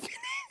gonna let you finish.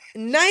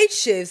 Night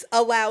shifts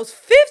allows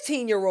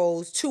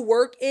 15-year-olds to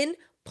work in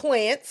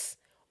plants,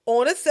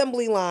 on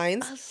assembly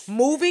lines,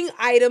 moving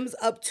items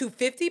up to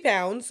 50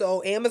 pounds.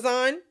 So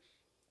Amazon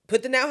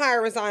put the now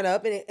hiring sign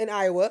up in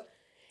Iowa,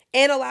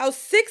 and allows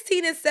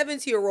 16 and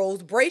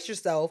 17-year-olds, brace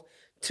yourself,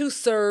 to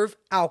serve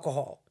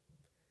alcohol.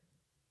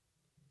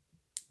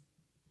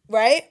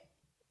 Right?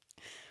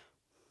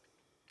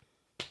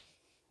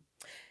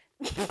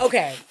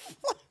 Okay.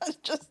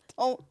 Just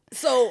don't.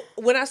 So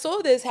when I saw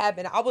this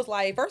happen, I was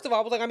like, first of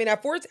all,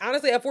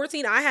 at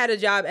 14, I had a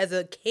job as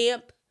a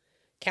camp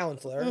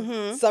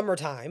counselor,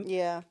 summertime.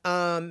 Yeah.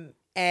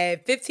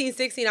 At 15,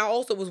 16, I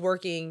also was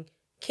working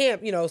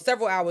camp,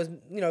 several hours,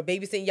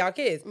 babysitting y'all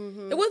kids.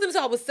 It wasn't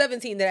until I was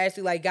 17 that I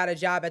actually got a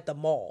job at the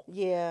mall.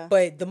 Yeah.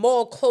 But the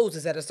mall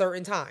closes at a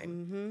certain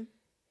time.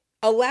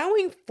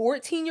 Allowing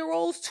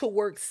 14-year-olds to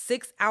work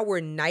 6-hour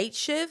night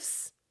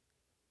shifts.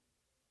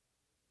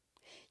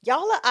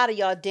 Y'all are out of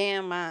y'all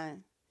damn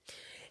mind.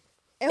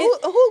 And who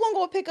gonna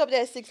go pick up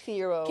that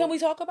 16-year-old? Can we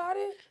talk about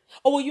it?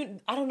 Oh well,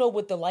 I don't know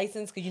what the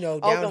license, because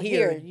down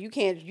here you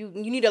can't. You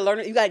need a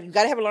learner. You got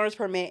to have a learner's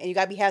permit, and you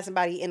got to have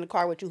somebody in the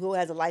car with you who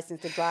has a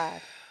license to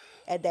drive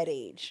at that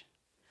age.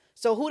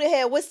 So who the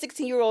hell? What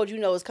 16-year-old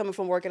is coming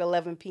from work at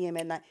 11 p.m.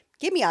 at night?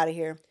 Get me out of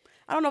here.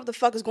 I don't know what the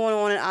fuck is going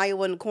on in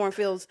Iowa in the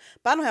cornfields,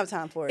 but I don't have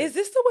time for it. Is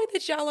this the way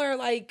that y'all are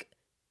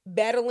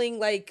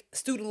battling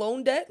student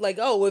loan debt?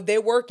 If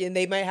they're working,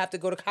 they might have to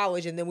go to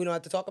college and then we don't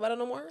have to talk about it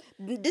no more?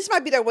 This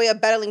might be their way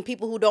of battling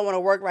people who don't want to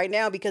work right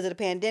now because of the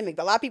pandemic.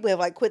 But a lot of people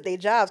have quit their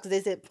jobs because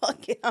they said,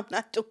 fuck it, I'm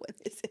not doing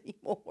this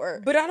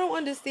anymore. But I don't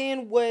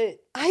understand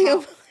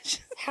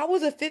how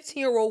is a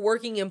 15-year-old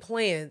working in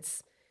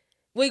plants?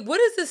 Wait,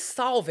 what is this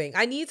solving?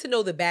 I need to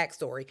know the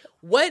backstory.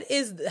 What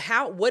is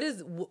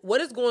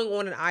going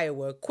on in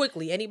Iowa?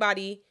 Quickly,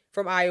 anybody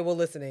from Iowa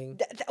listening?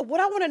 What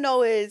I want to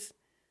know is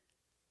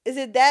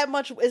it that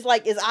much?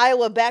 Is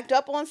Iowa backed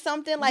up on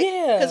something?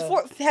 Yeah.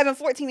 Because having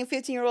 14 and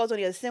 15-year-olds on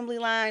the assembly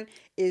line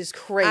is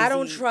crazy. I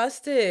don't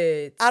trust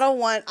it. I don't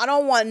want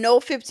no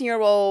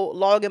 15-year-old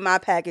logging my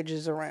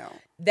packages around.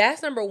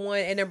 That's number one.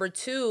 And number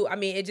two, I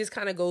mean, it just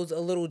kind of goes a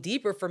little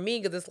deeper for me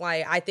because it's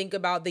like I think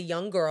about the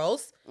young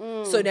girls.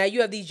 So now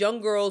you have these young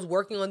girls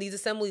working on these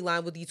assembly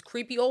lines with these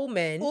creepy old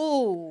men.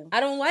 Ooh. I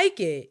don't like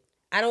it.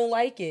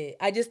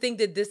 I just think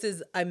that this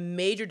is a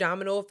major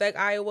domino effect,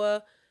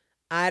 Iowa.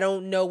 I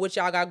don't know what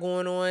y'all got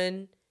going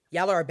on.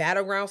 Y'all are a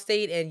battleground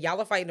state and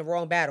y'all are fighting the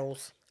wrong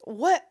battles.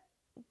 What?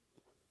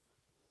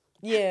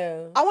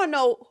 Yeah. I want to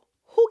know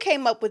who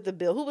came up with the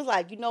bill. Who was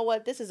like, you know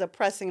what? This is a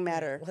pressing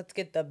matter. Let's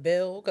get the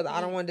bill because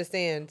I don't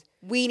understand.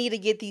 We need to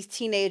get these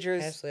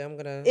teenagers. Actually, I'm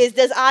gonna.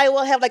 Does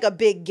Iowa have like a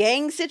big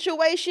gang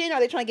situation? Are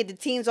they trying to get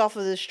the teens off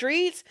of the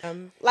streets?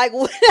 Like,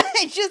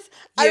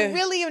 I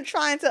really am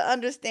trying to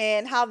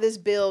understand how this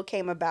bill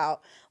came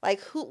about.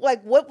 Like,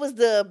 what was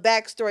the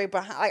backstory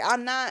behind? Like,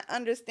 I'm not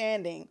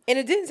understanding. And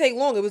it didn't take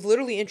long. It was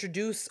literally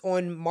introduced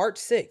on March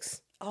 6th.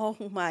 Oh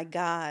my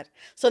God!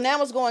 So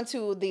now it's going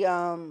to the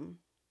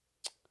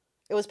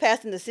It was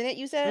passed in the Senate,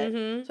 you said?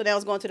 Mm-hmm. So now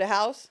it's going to the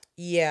House?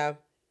 Yeah.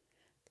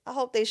 I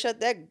hope they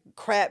shut that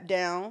crap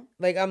down.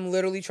 Like, I'm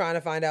literally trying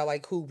to find out,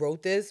 like, who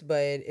wrote this, but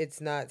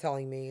it's not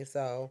telling me,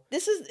 so.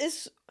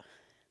 It's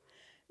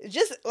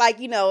just, like,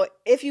 you know,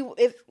 if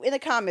in the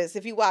comments,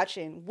 if you're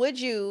watching, would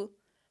you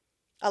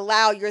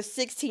allow your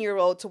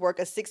 16-year-old to work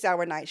a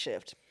 6-hour night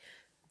shift?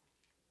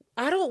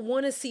 I don't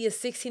want to see a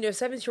 16 or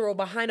 17-year-old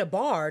behind a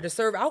bar to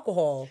serve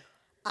alcohol.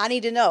 I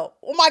need to know.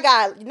 Oh my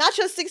God, not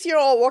your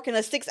 6-year-old working a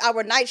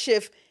 6-hour night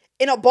shift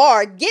in a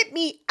bar. Get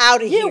me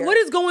out of here. Yeah, what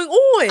is going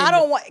on? I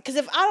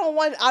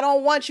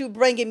don't want you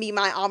bringing me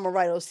my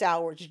amaretto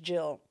sour,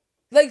 Jill.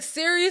 Like,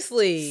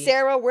 seriously.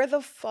 Sarah, where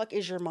the fuck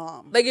is your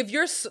mom? Like, if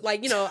you're,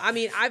 like, you know, I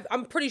mean,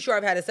 I'm pretty sure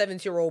I've had a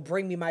 17-year-old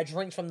bring me my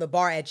drinks from the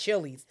bar at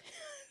Chili's.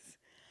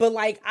 But,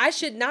 like, I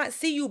should not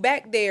see you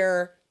back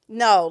there.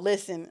 No,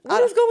 listen.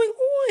 What is going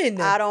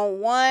on? I don't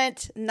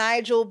want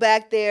Nigel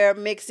back there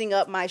mixing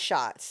up my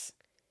shots.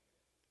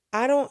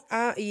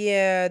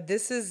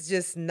 This is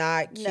just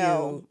not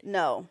cute.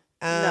 No.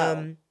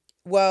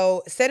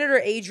 Well, Senator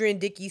Adrian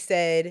Dickey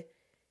said,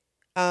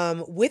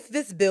 with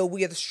this bill,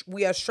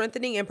 we are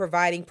strengthening and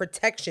providing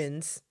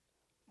protections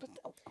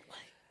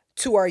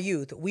to our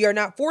youth. We are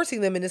not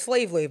forcing them into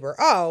slave labor.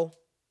 Oh.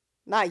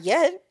 Not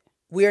yet.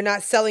 We are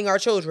not selling our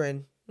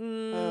children.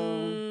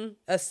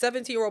 A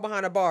 17-year-old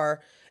behind a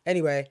bar.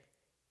 Anyway,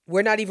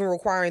 we're not even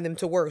requiring them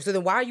to work. So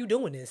then why are you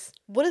doing this?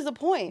 What is the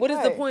point? What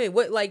is the point?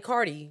 What, like,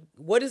 Cardi,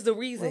 what is the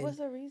reason? What was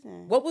the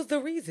reason? What was the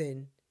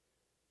reason?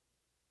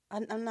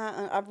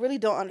 I really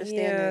don't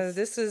understand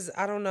this is,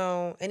 I don't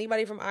know.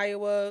 Anybody from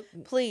Iowa?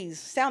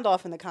 Please, sound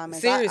off in the comments.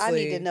 Seriously. I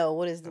need to know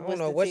what is the I don't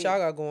know what y'all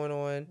got going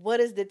on.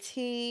 What is the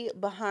tea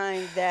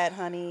behind that,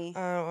 honey?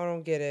 I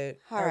don't get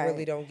it. All I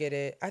really don't get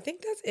it. I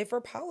think that's it for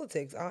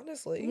politics,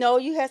 honestly. No,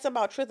 you had something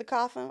about Tritha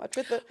Cotham.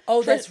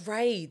 That's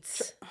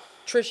right.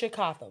 Trisha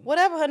Cotham.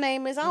 Whatever her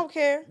name is, I don't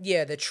care.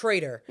 Yeah, the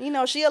traitor. You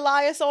know, she a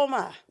liar, so am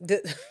I.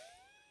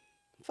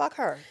 Fuck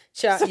her.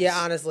 Yeah,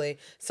 honestly.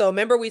 So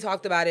remember we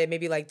talked about it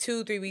maybe like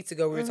 2-3 weeks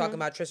ago. We were talking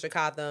about Trisha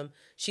Cotham.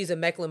 She's a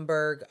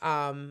Mecklenburg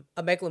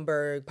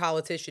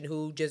politician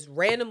who just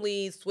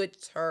randomly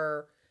switched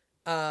her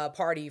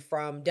party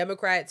from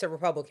Democrat to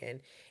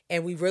Republican.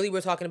 And we really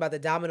were talking about the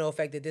domino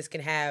effect that this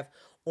can have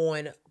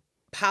on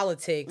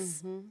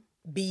politics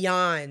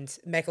beyond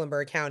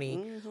Mecklenburg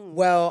County.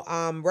 Well,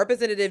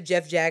 Representative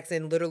Jeff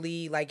Jackson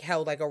literally like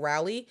held like a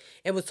rally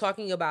and was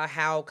talking about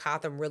how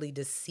Cotham really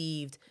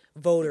deceived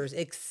voters,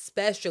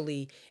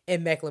 especially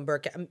in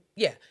Mecklenburg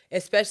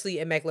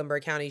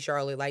County,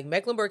 Charlotte. Like,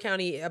 Mecklenburg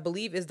County, I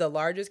believe, is the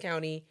largest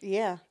county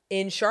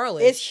in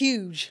Charlotte. It's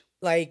huge.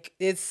 Like,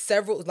 it's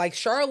several, like,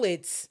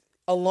 Charlotte's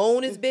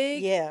alone is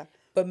big. Yeah.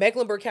 But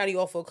Mecklenburg County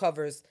also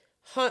covers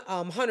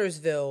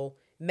Huntersville,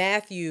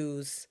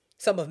 Matthews,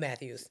 some of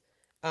Matthews.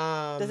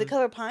 Does it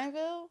cover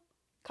Pineville?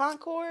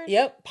 Concord?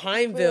 Yep,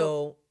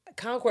 Pineville.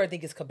 Concord, I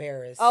think, is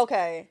Cabarrus.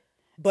 Okay.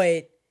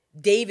 But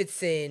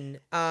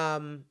Davidson,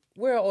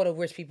 where all the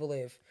rich people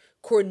live.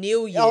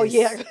 Cornelius. Oh,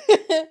 yeah.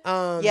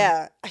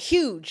 Yeah.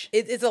 Huge.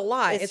 It's a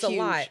lot. It's huge. a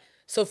lot.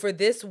 So for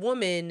this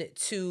woman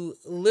to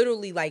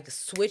literally like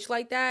switch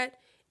like that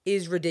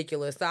is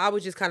ridiculous. So I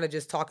was just kind of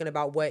just talking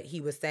about what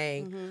he was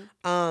saying.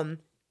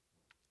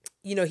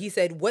 You know, he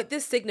said, what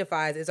this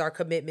signifies is our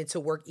commitment to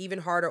work even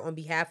harder on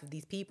behalf of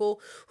these people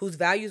whose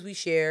values we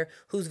share,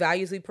 whose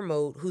values we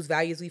promote, whose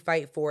values we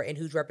fight for, and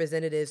whose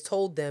representatives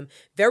told them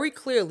very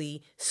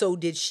clearly, so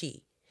did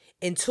she.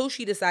 Until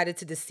she decided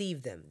to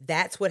deceive them.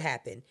 That's what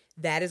happened.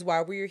 That is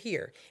why we're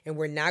here. And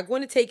we're not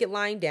going to take it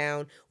lying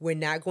down. We're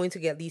not going to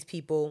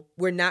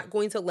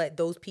let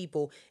those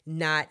people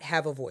not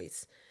have a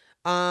voice.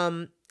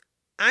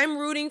 I'm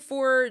rooting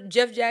for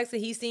Jeff Jackson.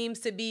 He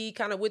seems to be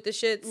kind of with the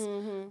shits.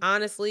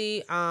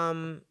 Honestly,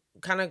 kind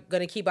of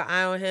gonna keep an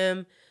eye on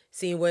him,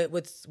 seeing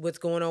what's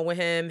going on with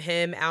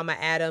him, Alma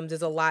Adams.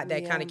 There's a lot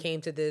that kind of came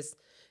to this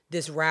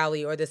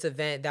rally or this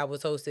event that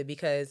was hosted,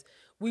 because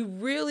we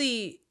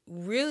really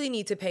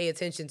need to pay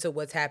attention to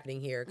what's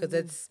happening here,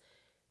 because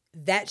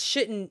that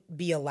shouldn't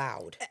be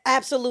allowed.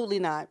 Absolutely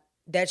not.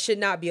 That should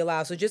not be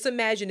allowed. So just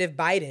imagine if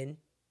Biden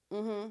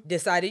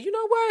decided, you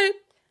know what?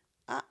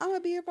 I'm gonna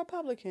be a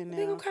Republican now. I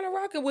think I'm kind of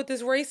rocking with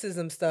this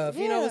racism stuff.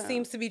 You know, it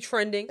seems to be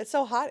trending. It's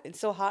so hot. It's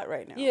so hot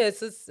right now. Yeah,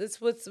 it's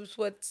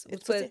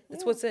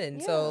what's in.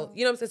 Yeah. So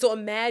you know what I'm saying. So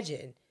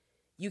imagine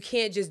you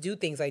can't just do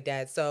things like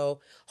that. So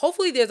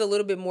hopefully there's a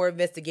little bit more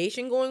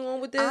investigation going on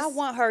with this. I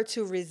want her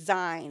to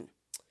resign,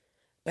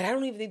 but I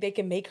don't even think they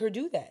can make her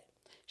do that.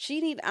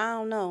 I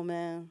don't know,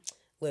 man.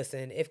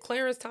 Listen, if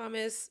Clarence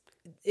Thomas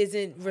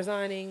isn't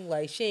resigning,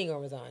 like she ain't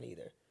gonna resign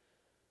either.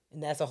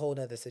 And that's a whole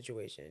nother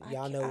situation.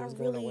 Y'all know what's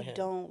going on with him. I really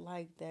don't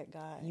like that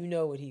guy. You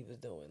know what he was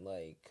doing.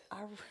 Like, I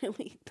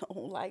really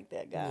don't like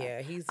that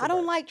guy. Yeah, I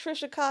don't like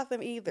Trisha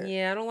Cotham either.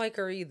 Yeah, I don't like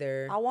her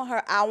either. I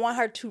want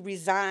her to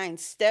resign,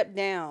 step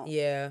down.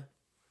 Yeah.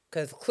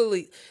 Cause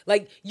clearly,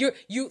 like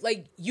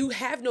you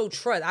have no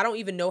trust. I don't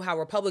even know how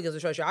Republicans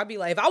would trust you. I'd be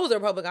like, if I was a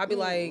Republican, I'd be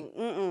like,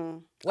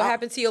 what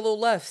happened to your little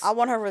lefts? I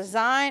want her to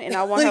resign, and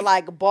I want her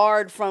like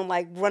barred from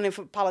like running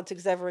for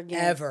politics ever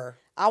again. Ever.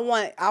 I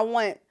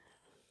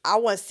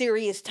want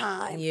serious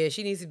time. Yeah,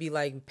 she needs to be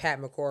like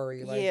Pat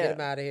McCrory. Like, get him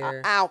out of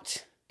here.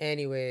 Out.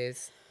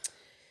 Anyways,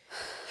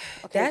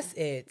 okay. That's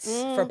it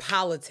for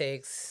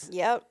politics.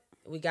 Yep.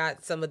 We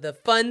got some of the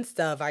fun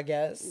stuff, I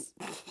guess.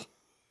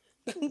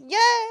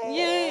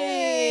 Yay!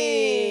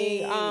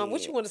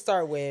 What you want to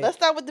start with? Let's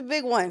start with the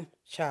big one.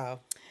 Child.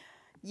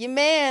 Your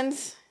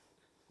man's.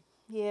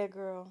 Yeah,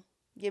 girl.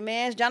 Your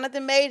man's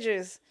Jonathan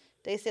Majors.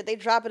 They said they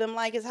dropping him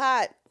like it's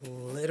hot.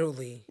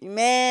 Literally.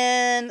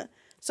 Man.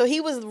 So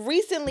he was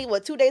recently,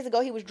 2 days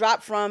ago, he was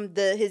dropped from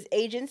his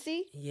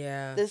agency.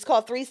 Yeah. This is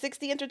called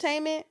 360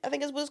 Entertainment, I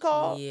think is what it's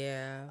called.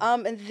 Yeah.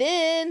 And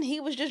then he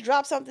was just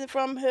dropped something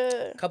from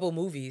her. Couple of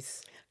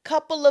movies.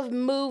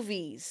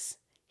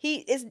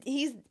 He's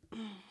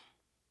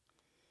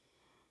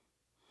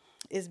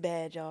it's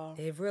bad, y'all.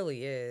 It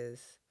really is.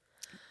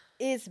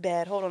 It's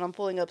bad. Hold on, I'm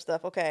pulling up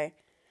stuff. Okay.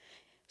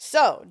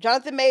 So,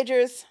 Jonathan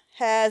Majors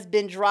has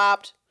been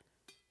dropped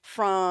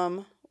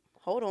from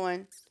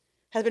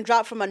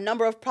a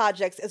number of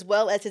projects as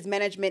well as his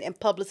management and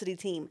publicity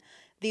team.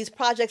 These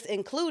projects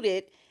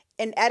included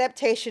an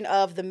adaptation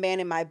of The Man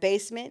in My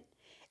Basement,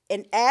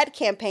 an ad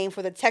campaign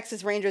for the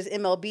Texas Rangers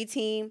MLB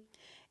team,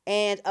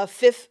 and a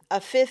Fifth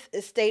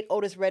Estate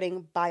Otis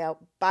Redding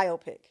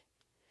biopic.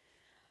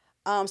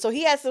 So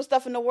he has some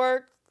stuff in the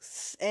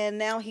works, and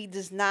now he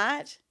does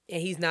not.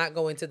 And he's not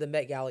going to the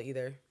Met Gala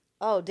either.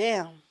 Oh,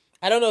 damn.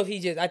 I don't know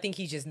if I think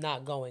he's just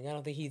not going. I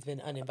don't think he's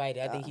been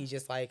uninvited. I think he's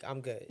just like,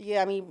 I'm good.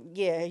 Yeah, I mean,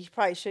 yeah, he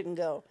probably shouldn't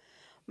go.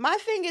 My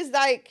thing is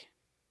like,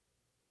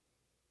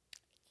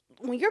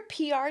 when your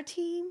PR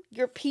team,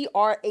 your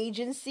PR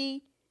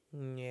agency,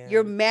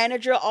 your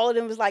manager, all of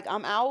them was like,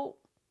 I'm out.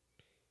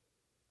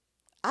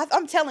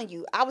 I'm telling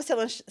you, I was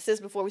telling Sis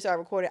before we started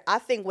recording, I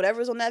think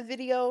whatever's on that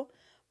video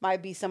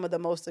might be some of the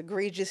most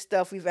egregious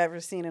stuff we've ever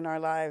seen in our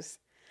lives.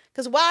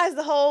 Because why would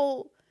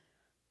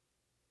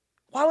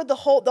the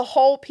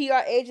whole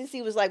PR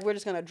agency was like, we're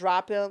just going to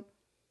drop him?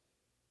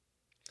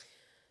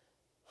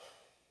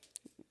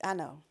 I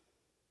know.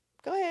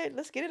 Go ahead.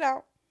 Let's get it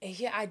out.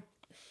 Yeah,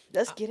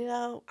 Let's get it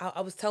out.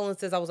 I was telling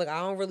Sis, I was like, I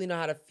don't really know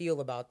how to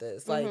feel about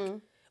this. Like,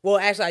 well,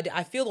 actually,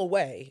 I feel a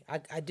way.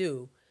 I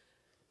do.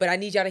 But I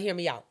need y'all to hear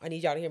me out.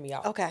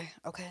 Okay,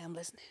 I'm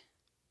listening.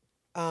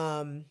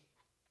 Damn,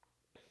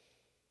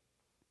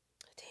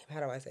 how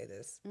do I say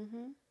this?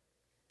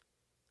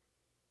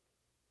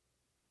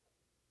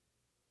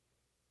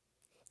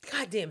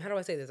 God damn, how do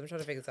I say this? I'm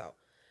trying to figure this out.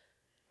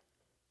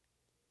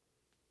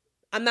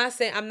 I'm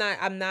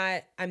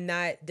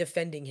not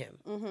defending him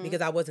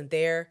because I wasn't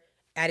there.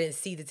 I didn't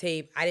see the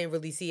tape. I didn't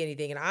really see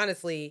anything. And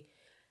honestly,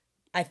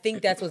 I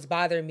think that's what's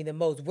bothering me the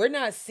most. We're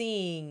not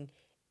seeing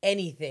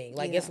anything.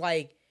 Like, it's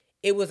like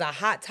it was a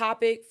hot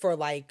topic for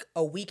like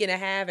a week and a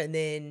half and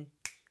then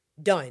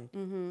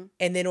done.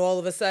 And then all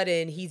of a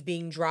sudden he's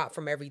being dropped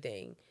from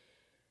everything.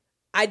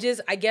 I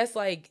guess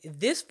like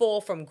this fall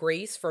from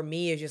grace for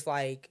me is just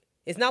like,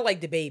 it's not like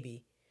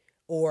DaBaby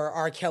or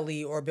R.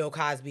 Kelly or Bill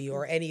Cosby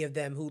or any of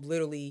them who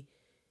literally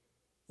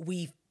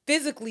we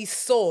physically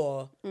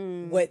saw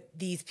what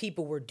these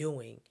people were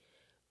doing.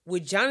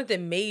 With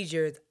Jonathan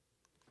Majors,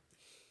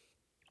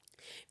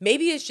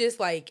 maybe it's just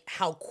like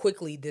how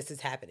quickly this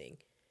is happening.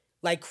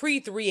 Like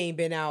Creed 3 ain't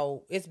been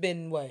out. It's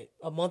been what,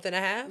 a month and a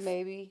half?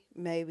 Maybe.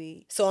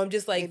 So I'm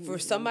just like, for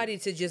somebody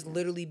to just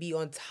literally be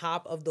on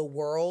top of the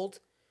world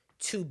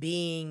to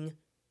being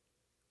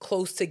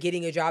close to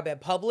getting a job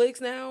at Publix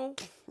now.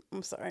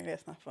 I'm sorry,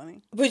 that's not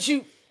funny. But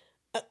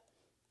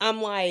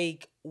I'm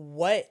like,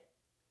 what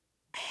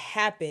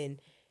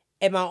happened?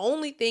 And my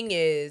only thing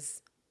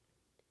is,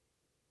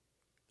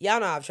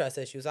 y'all know I have trust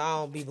issues. I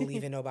don't be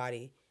believing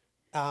nobody.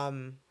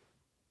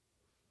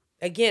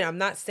 Again, I'm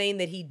not saying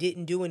that he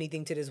didn't do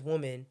anything to this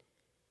woman,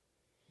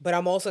 but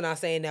I'm also not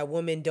saying that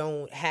women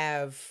don't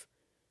have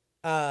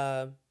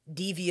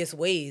devious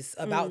ways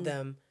about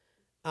them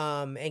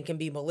and can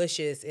be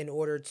malicious in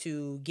order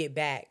to get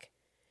back.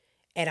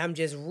 And I'm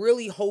just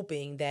really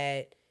hoping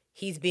that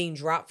he's being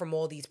dropped from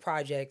all these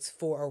projects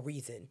for a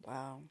reason.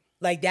 Wow.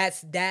 Like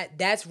that's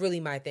really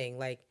my thing.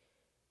 Like,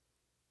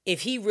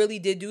 if he really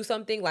did do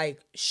something, like,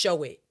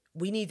 show it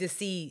we need to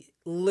see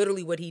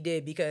literally what he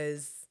did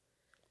because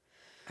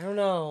I don't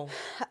know.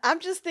 I'm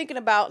just thinking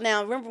about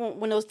now. Remember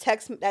when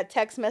that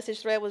text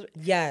message thread was?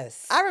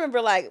 Yes. I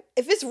remember like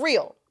if it's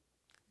real,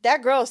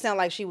 that girl sounded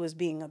like she was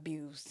being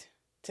abused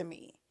to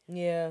me.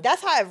 Yeah.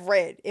 That's how I've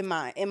read in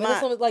my.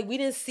 Like we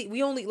didn't see.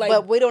 We only like.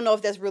 But we don't know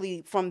if that's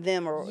really from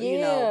them or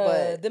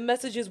But the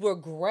messages were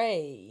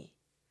gray.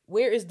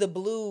 Where is the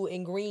blue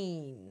and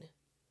green?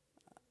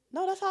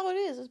 No, that's how it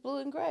is. It's blue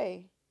and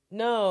gray.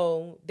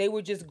 No, they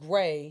were just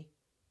gray.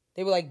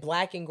 They were like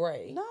black and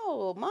gray.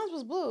 No, mine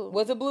was blue.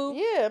 Was it blue?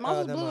 Yeah,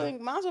 mine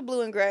was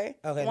blue and gray.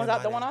 Okay,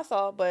 the one I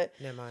saw. But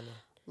never mind.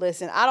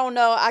 Listen, I don't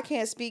know. I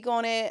can't speak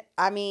on it.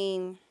 I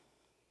mean,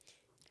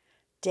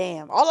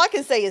 damn. All I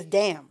can say is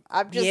damn.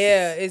 I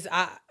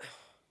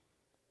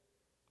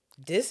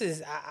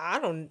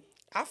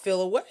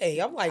feel away.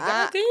 I'm like,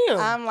 God damn.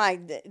 I'm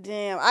like,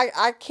 damn.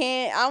 I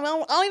can't. I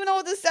don't even know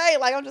what to say.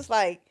 Like, I'm just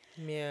like,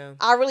 yeah.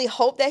 I really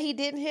hope that he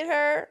didn't hit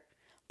her.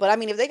 But I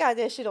mean, if they got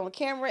that shit on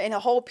camera and a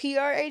whole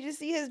PR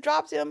agency has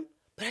dropped him.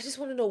 But I just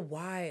want to know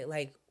why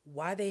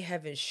they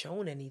haven't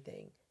shown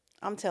anything.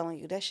 I'm telling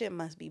you, that shit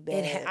must be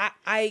bad. And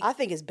I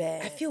think it's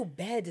bad. I feel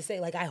bad to say,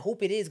 like, I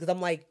hope it is, because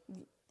I'm like,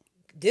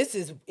 this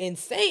is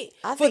insane.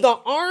 For the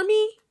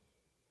Army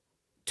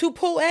to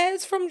pull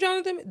ads from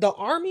Jonathan, the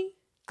Army?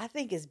 I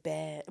think it's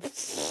bad.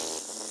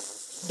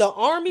 The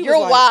Army You're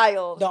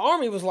wild. The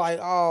Army was like,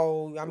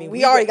 oh, I mean,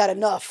 we already got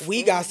enough.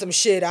 We got some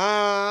shit. We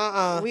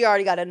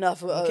already got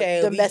enough of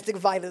domestic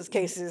violence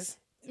cases.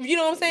 You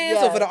know what I'm saying?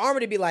 Yes. So for the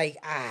Army to be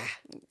like,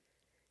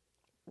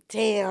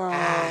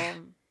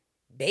 damn.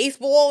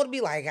 Baseball would be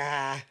like,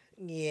 yeah,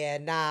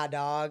 nah,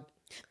 dog.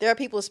 There are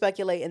people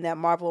speculating that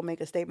Marvel will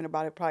make a statement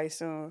about it probably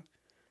soon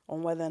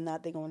on whether or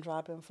not they're going to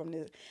drop him from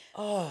this.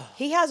 Oh.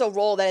 He has a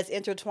role that is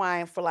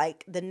intertwined for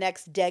like the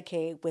next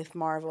decade with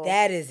Marvel.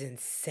 That is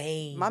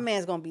insane. My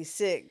man's going to be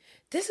sick.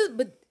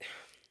 But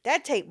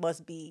that tape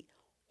must be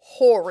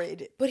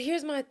horrid. But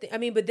here's my thing. I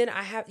mean, but then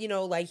I have,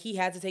 like he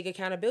had to take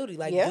accountability.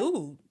 Like,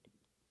 dude.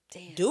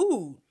 Damn.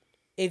 Dude.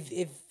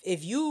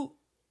 If you.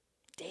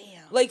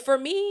 Damn. Like for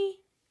me,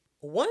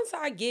 once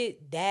I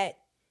get that,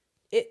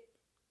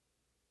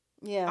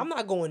 I'm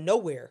not going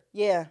nowhere.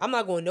 Yeah. I'm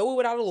not going nowhere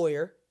without a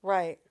lawyer.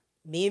 Right.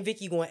 Me and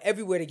Vicky going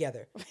everywhere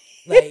together.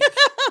 Like,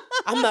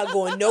 I'm not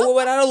going nowhere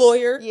without a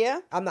lawyer.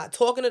 Yeah. I'm not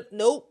talking to,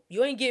 nope.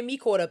 You ain't getting me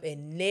caught up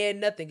in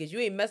nothing because you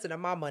ain't messing up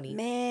my money.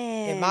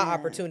 Man. And my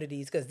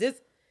opportunities. Because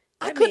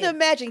I couldn't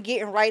imagine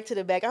getting right to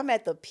the back. I'm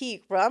at the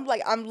peak, bro. I'm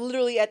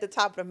literally at the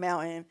top of the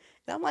mountain.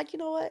 And I'm like, you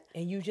know what?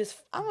 And you just.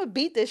 I'm going to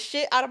beat the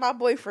shit out of my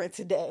boyfriend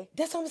today.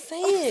 That's what I'm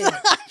saying.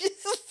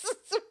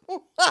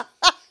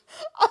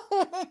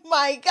 Oh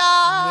my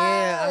God.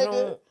 Yeah, I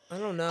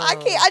don't know.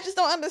 I just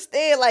don't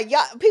understand. Like,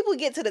 y'all, people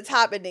get to the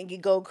top and then you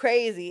go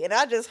crazy. And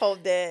I just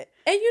hope that.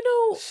 And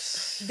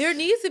there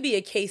needs to be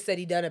a case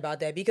study done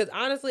about that. Because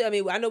honestly, I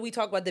mean, I know we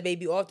talk about the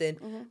baby often.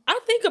 Mm-hmm. I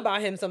think about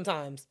him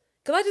sometimes.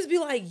 Because I just be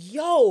like,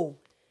 yo,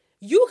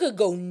 you could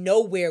go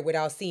nowhere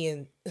without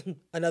seeing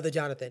another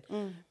Jonathan.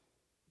 Mm.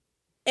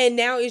 And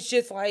now it's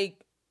just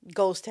like.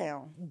 Ghost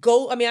town.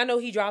 I mean, I know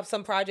he dropped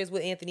some projects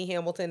with Anthony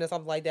Hamilton or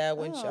something like that.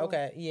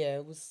 Okay. Yeah,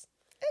 it was.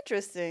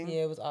 Interesting.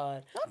 Yeah, it was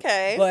odd.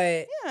 Okay.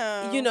 But,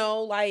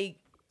 like,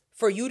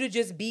 for you to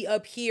just be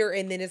up here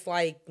and then it's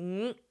like,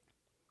 very,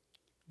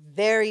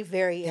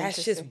 very that's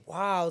interesting. just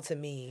wild to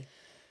me.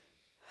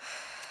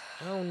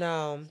 I don't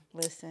know.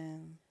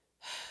 Listen.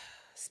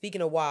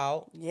 Speaking of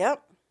wild.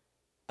 Yep.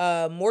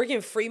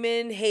 Morgan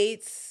Freeman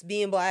hates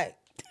being black.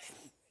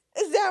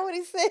 Is that what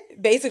he said?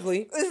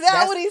 Basically. Is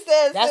that what he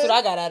says? That's what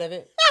I got out of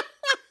it.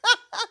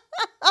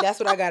 That's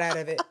what I got out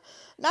of it.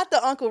 Not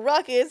the Uncle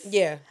Ruckus.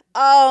 Yeah.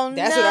 Oh,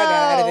 That's what I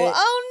got out of it.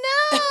 Oh,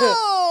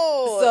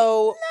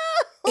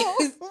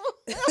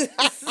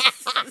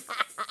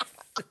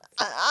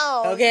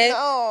 no. Okay.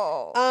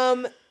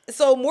 No.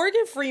 So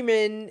Morgan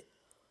Freeman,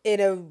 in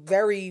a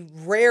very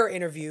rare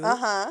interview,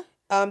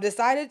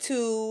 decided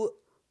to.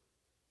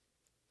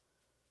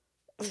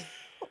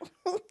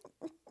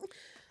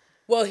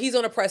 Well, he's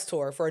on a press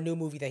tour for a new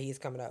movie that he is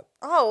coming up.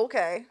 Oh,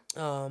 okay.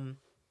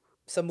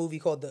 Some movie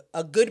called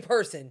A Good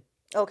Person.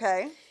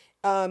 Okay.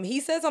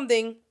 He said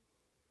something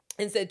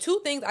and said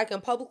 2 things I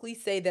can publicly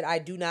say that I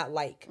do not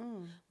like.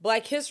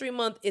 Black History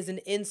Month is an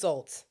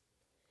insult.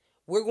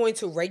 We're going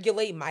to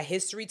regulate my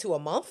history to a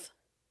month.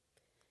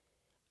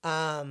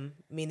 I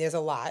mean, there's a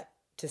lot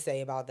to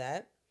say about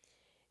that.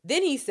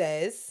 Then he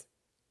says,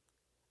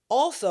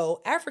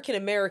 also, African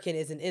American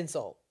is an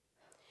insult.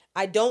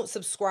 I don't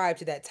subscribe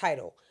to that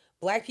title.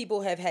 Black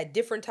people have had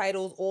different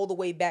titles all the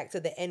way back to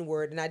the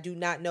N-word, and I do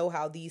not know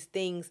how these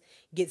things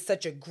get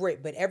such a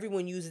grip, but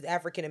everyone uses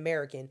African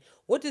American.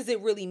 What does it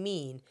really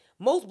mean?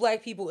 Most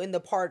black people in the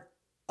part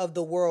of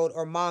the world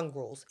are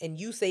mongrels, and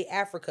you say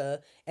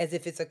Africa as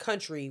if it's a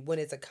country when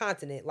it's a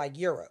continent like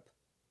Europe.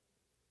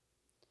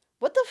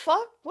 What the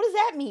fuck? What does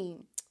that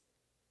mean?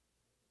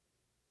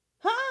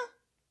 Huh?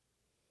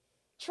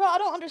 Troy, I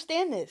don't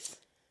understand this.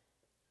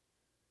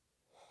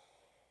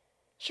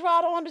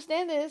 I don't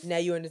understand this. Now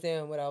you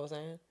understand what I was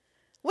saying?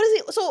 What is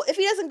he? So if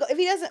he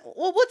doesn't,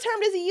 well, what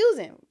term is he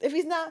using? If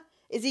he's not,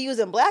 is he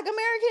using Black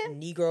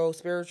American? Negro,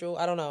 spiritual?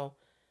 I don't know.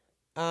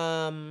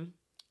 I'm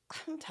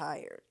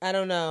tired. I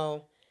don't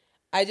know.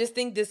 I just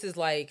think this is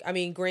like, I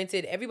mean,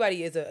 granted,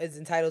 everybody is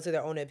entitled to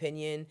their own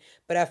opinion,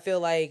 but I feel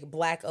like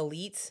Black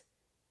elites,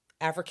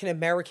 African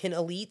American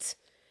elites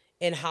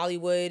in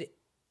Hollywood,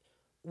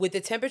 with the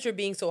temperature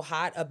being so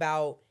hot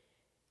about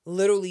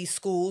literally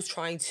schools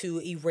trying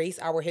to erase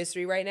our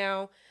history right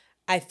now,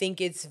 I think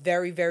it's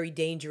very, very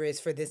dangerous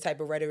for this type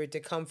of rhetoric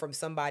to come from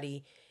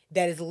somebody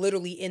that is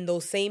literally in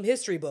those same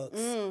history books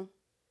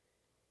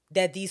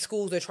that these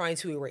schools are trying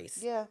to erase.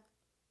 Yeah.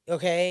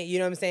 Okay? You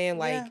know what I'm saying?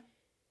 Like, Yeah.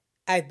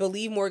 I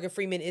believe Morgan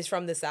Freeman is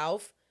from the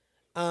South.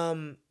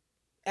 I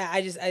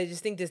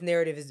just think this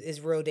narrative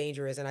is real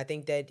dangerous, and I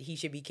think that he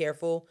should be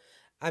careful.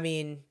 I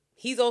mean,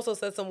 he's also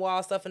said some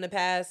wild stuff in the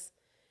past.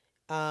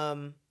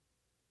 I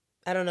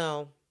don't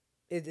know.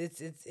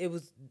 It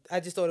was.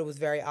 I just thought it was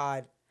very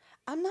odd.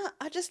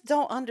 I just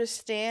don't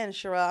understand,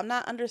 Sherelle. I'm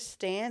not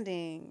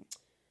understanding.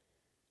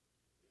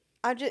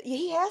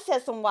 He has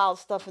said some wild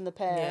stuff in the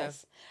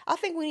past. Yeah. I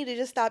think we need to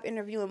just stop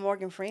interviewing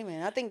Morgan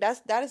Freeman. I think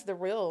that is the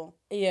real.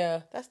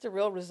 Yeah. That's the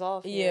real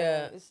resolve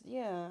here.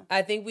 Yeah.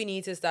 I think we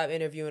need to stop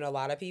interviewing a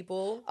lot of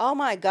people. Oh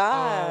my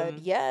God.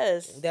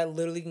 Yes. That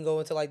literally can go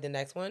into like the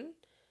next one.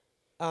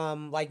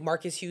 Like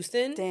Marcus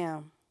Houston.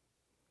 Damn.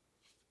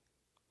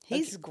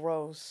 He's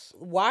gross.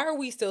 Why are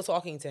we still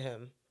talking to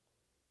him?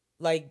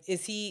 Like,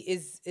 is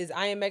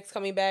IMX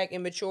coming back?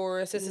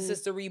 Immature,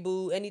 Sister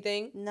Reboot,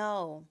 anything?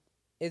 No.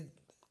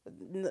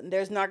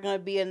 There's not going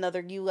to be another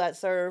You Got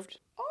Served.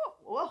 Oh,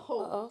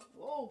 whoa.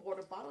 Whoa,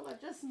 water bottle. I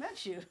just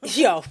met you.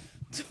 Yo.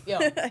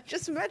 I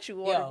just met you,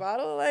 water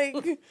bottle. Like,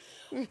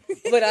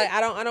 but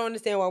I don't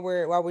understand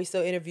why we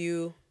still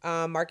interview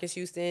Marcus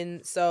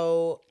Houston.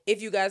 So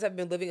if you guys have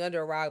been living under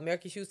a rock,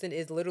 Marcus Houston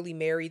is literally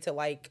married to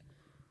like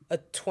a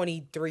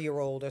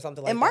 23-year-old or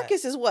something like that. And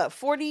Marcus is what,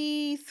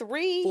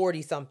 43?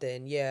 40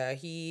 something. Yeah,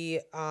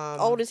 he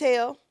old as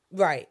hell.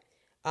 Right.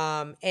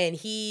 And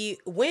he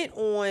went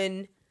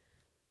on,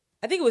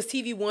 I think it was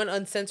TV One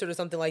Uncensored or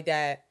something like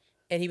that.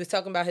 And he was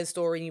talking about his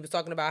story. And he was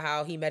talking about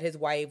how he met his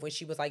wife when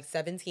she was like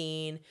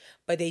 17,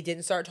 but they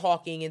didn't start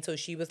talking until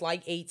she was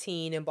like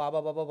 18 and blah,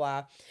 blah, blah, blah,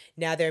 blah.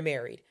 Now they're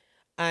married.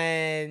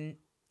 And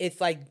it's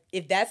like,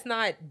 if that's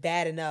not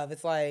bad enough,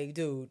 it's like,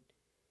 dude,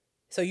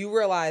 so you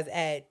realize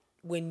if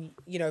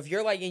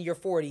you're like in your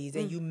 40s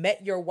and you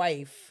met your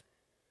wife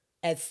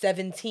at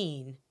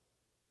 17.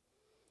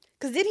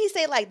 Because did he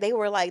say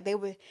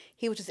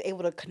he was just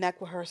able to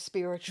connect with her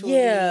spiritually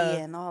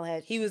and all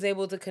that? He was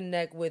able to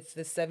connect with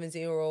the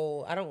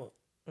 17-year-old.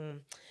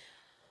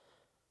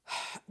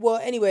 Well,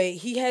 anyway,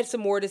 he had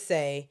some more to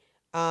say.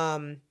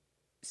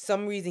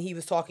 Some reason he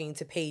was talking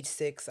to Page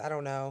Six. I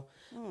don't know.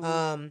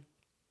 And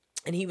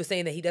he was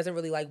saying that he doesn't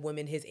really like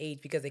women his age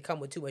because they come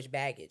with too much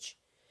baggage.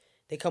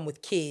 They come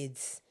with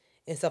kids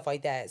and stuff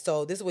like that.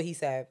 So this is what he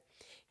said.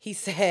 He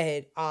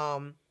said,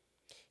 a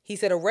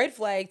red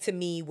flag to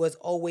me was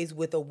always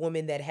with a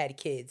woman that had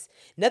kids.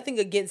 Nothing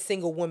against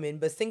single women,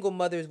 but single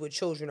mothers with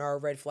children are a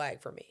red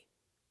flag for me.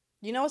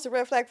 You know what's a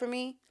red flag for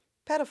me?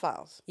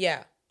 Pedophiles.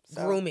 Yeah.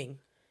 So, grooming.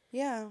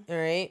 Yeah. All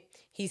right.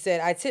 He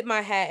said, I tip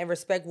my hat and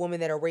respect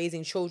women that are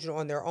raising children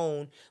on their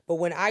own. But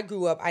when I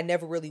grew up, I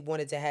never really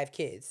wanted to have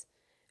kids.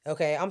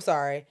 Okay. I'm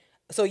sorry.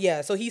 So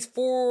yeah. So he's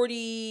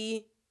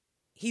 40.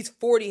 He's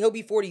 40. He'll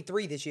be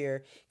 43 this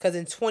year. Because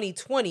in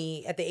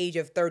 2020, at the age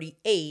of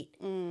 38,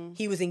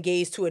 he was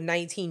engaged to a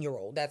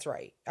 19-year-old. That's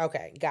right.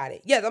 Okay. Got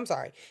it. Yes, I'm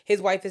sorry.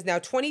 His wife is now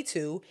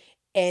 22.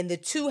 And the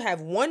two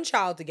have one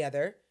child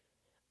together.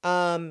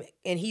 And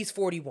he's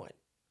 41.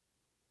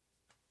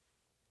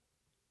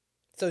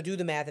 So do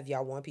the math if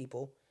y'all want,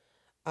 people.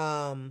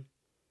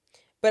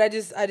 But I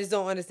just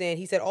don't understand.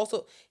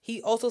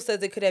 He also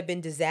says it could have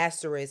been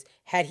disastrous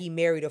had he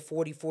married a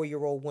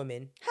 44-year-old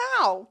woman.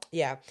 How?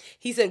 Yeah.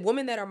 He said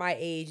women that are my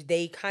age,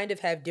 they kind of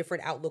have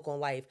different outlook on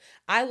life.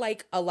 I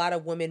like a lot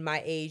of women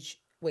my age.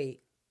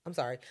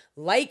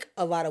 Like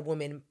a lot of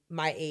women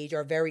my age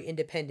are very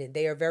independent.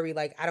 They are very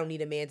like, I don't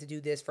need a man to do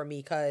this for me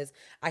because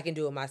I can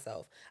do it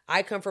myself.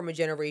 I come from a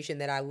generation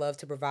that I love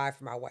to provide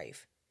for my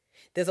wife.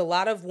 There's a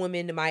lot of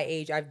women my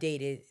age I've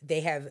dated. They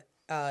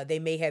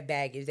may have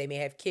baggage. They may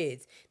have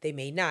kids. They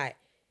may not.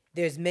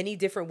 There's many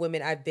different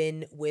women I've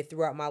been with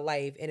throughout my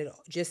life, and it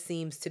just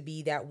seems to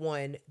be that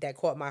one that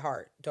caught my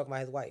heart. I'm talking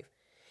about his wife.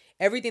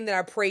 Everything that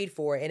I prayed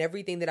for and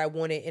everything that I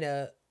wanted in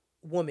a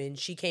woman,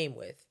 she came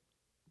with.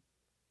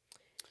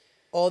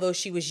 Although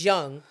she was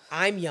young,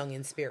 I'm young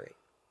in spirit.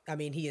 I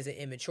mean, he is an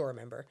immature,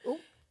 remember? Ooh.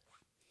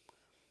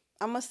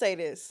 I'm going to say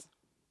this.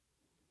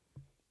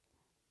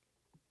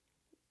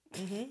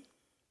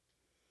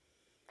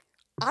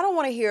 I don't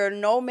want to hear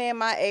no man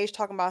my age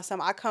talking about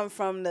something. I come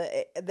from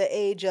the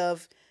age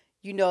of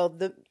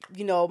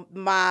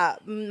my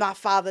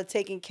father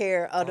taking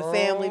care of the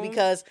family,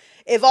 because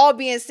if all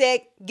being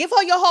said, give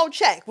her your whole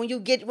check when you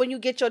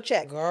get your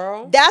check.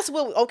 Girl. That's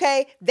what,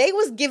 okay? They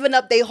was giving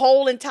up their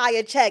whole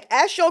entire check.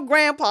 Ask your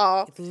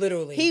grandpa.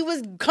 Literally. He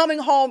was coming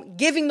home,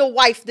 giving the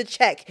wife the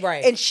check.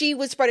 Right. And she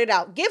would spread it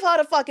out. Give her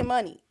the fucking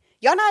money.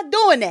 Y'all not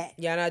doing that.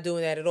 Y'all not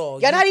doing that at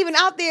all. Y'all not even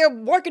out there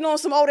working on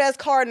some old ass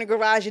car in the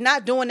garage. You're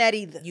not doing that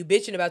either. You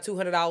bitching about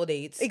 $200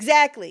 dates.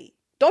 Exactly.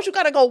 Don't you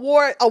gotta go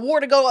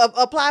award to go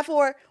apply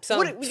for?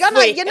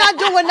 You're not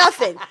doing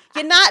nothing.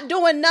 You're not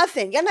doing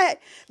nothing. You're not.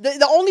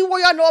 The only war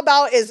y'all know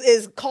about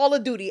is Call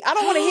of Duty. I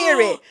don't want to hear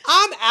it.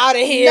 I'm out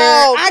of here.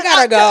 No, I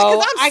gotta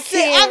go.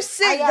 I'm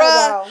sick,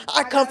 bro.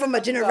 I come from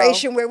a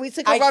generation where we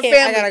took care of our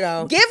family. I gotta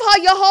go. Give her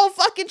your whole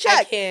fucking check.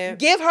 I can't.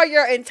 Give her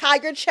your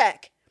entire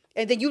check,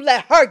 and then you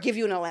let her give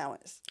you an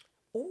allowance.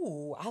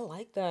 Ooh, I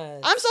like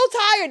that. I'm so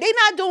tired. They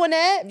not doing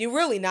that. You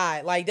really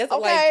not. Like, that's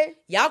okay. Like,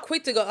 y'all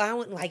quick to go, I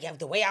don't like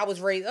the way I was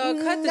raised. Oh,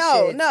 cut the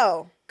shit.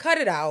 No. Cut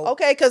it out.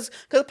 Okay, because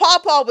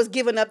Paw was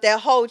giving up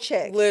that whole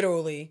check.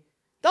 Literally.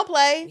 Don't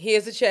play.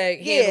 Here's the check.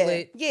 Handle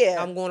it. Yeah.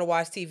 I'm going to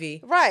watch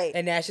TV. Right.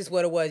 And that's just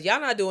what it was.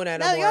 Y'all not doing that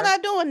no more. Y'all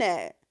not doing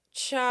that.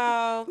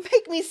 Child.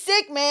 Make me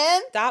sick,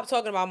 man. Stop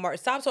talking about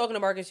Stop talking to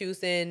Marcus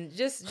Houston.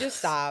 Just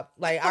stop.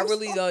 Like, I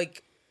really,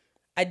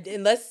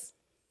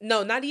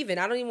 No, not even.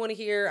 I don't even want to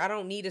hear. I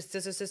don't need a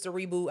sister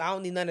reboot. I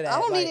don't need none of that. I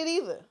don't need it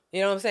either.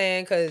 You know what I'm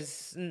saying?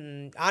 Because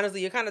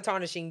honestly, you're kind of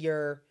tarnishing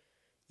your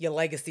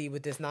legacy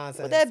with this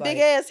nonsense. With that big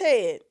ass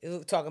head.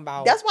 Talking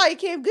about. That's why you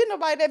can't get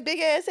nobody that big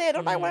ass head.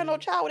 Nobody want no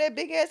child with that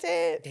big ass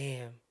head.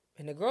 Damn.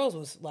 And the girls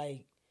was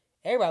like,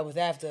 everybody was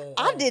after.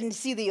 I didn't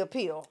see the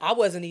appeal. I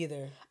wasn't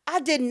either. I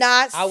did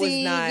not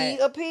see the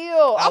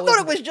appeal. I thought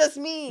it was just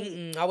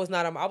me. I was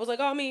not. I was like,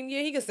 oh, I mean,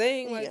 yeah, he can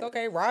sing. Like,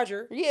 okay,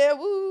 Roger. Yeah,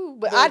 woo.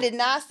 But I did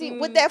not see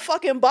with that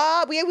fucking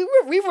bob. Yeah,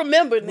 we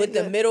remember with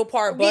the middle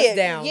part bust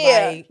down.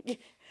 Yeah.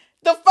 Like,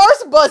 the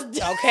first bust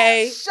down.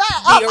 Okay. Shut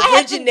up. The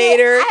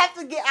originator. I have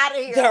to get out of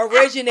here. The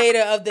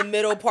originator of the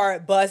middle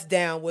part bust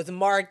down was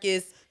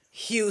Marcus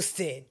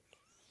Houston.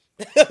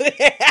 In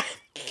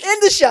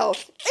the show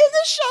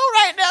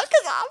right now,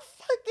 because I'm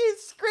fucking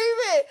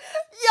screaming.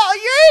 Yo,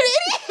 you're an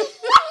idiot.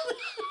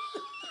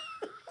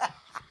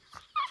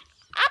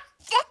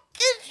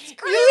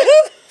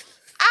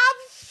 I'm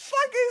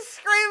fucking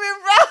screaming,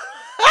 bro.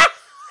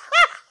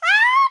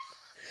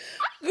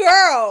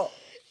 Girl.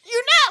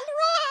 You're not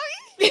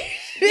wrong.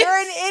 You're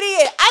an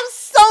idiot. I'm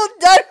so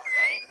done.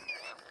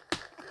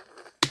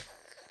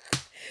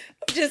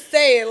 I'm just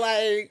saying,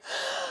 like,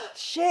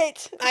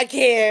 shit. I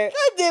can't.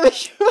 God damn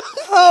it.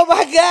 Oh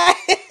my God.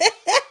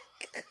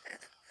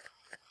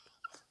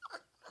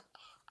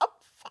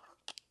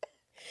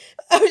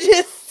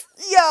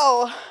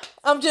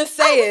 I'm just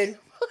saying.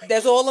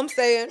 That's all I'm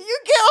saying.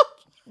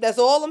 That's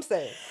all I'm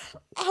saying.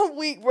 I'm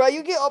weak, bro.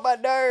 You get on my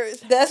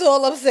nerves. That's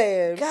all I'm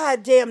saying.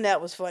 God damn,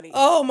 that was funny.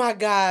 Oh my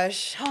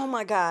gosh. Oh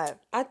my God.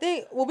 I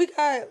think, we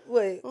got,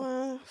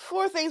 4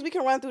 things. We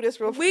can run through this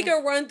real quick. We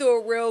can run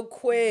through it real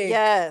quick.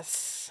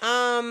 Yes.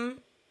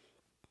 Hollywood.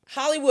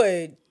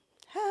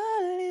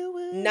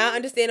 Not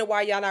understanding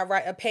why y'all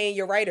not paying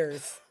your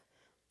writers.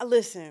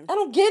 Listen. I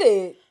don't get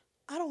it.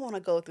 I don't want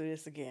to go through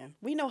this again.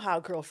 We know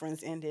how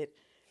Girlfriends ended.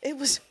 It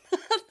was,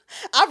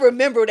 I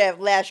remember that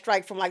last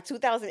strike from like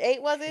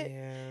 2008, was it?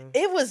 Yeah.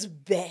 It was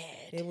bad.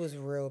 It was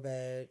real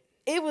bad.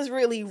 It was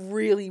really,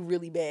 really,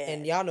 really bad.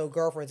 And y'all know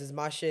Girlfriends is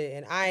my shit.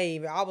 And I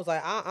was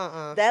like,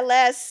 That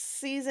last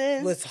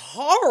season was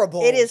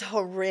horrible. It is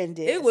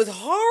horrendous. It was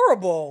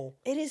horrible.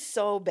 It is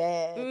so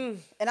bad.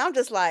 And I'm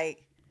just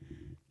like,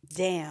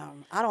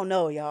 damn, I don't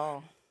know,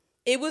 y'all.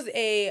 It was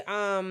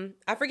I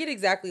forget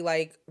exactly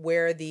like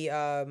where the,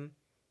 I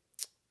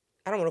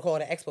don't want to call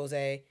it an expose.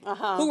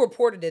 Who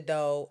reported it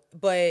though?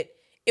 But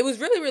it was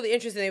really, really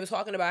interesting. They was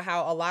talking about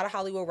how a lot of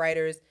Hollywood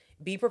writers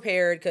be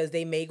prepared because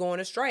they may go on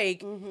a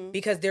strike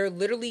because they're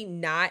literally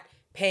not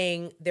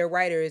paying their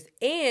writers,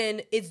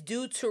 and it's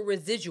due to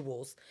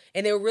residuals.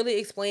 And they were really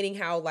explaining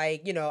how,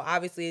 like, you know,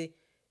 obviously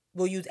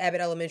we'll use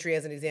Abbott Elementary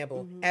as an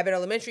example. Abbott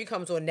Elementary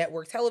comes on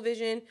network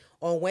television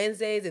on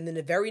Wednesdays, and then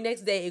the very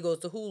next day it goes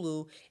to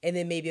Hulu, and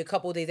then maybe a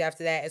couple of days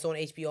after that it's on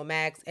HBO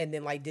Max, and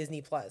then like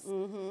Disney Plus.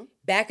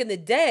 Back in the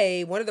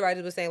day, one of the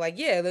writers was saying like,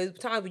 yeah, there's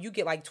times when you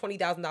get like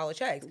 $20,000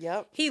 checks.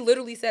 Yep. He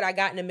literally said, I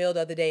got in the mail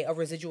the other day a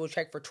residual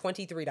check for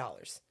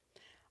 $23.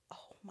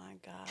 Oh my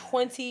God.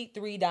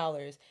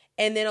 $23.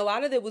 And then a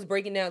lot of it was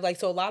breaking down, like,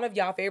 so a lot of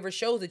y'all favorite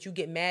shows that you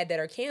get mad that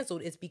are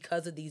canceled is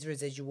because of these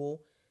residual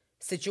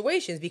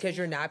situations, because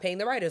you're not paying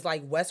the writers.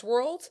 Like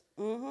Westworld,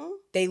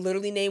 they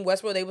literally named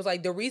Westworld. They was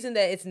like, the reason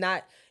that it's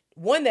not,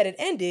 one, that it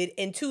ended,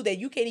 and 2, that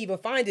you can't even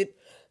find it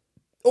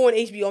on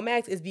HBO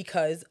Max is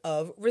because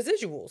of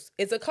residuals.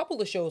 It's a couple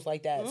of shows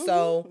like that.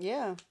 So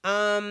yeah,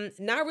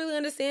 not really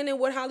understanding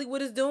what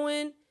Hollywood is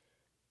doing.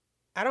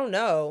 I don't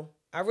know.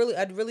 I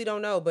really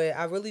don't know, but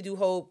I really do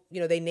hope,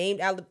 you know, they named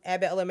Abbott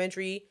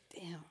Elementary.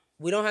 Damn.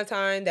 We don't have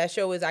time. That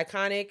show is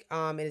iconic,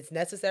 and it's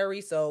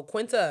necessary. So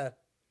Quinta,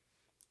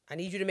 I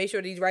need you to make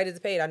sure these writers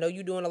are paid. I know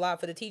you're doing a lot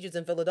for the teachers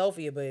in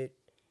Philadelphia, but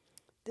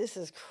This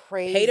is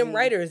crazy. Pay them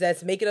writers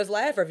that's making us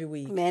laugh every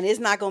week. Man, it's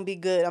not gonna be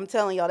good. I'm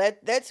telling y'all,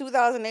 that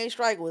 2008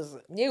 strike was...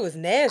 It was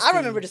nasty. I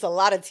remember just a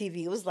lot of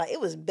TV. It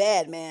was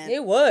bad, man.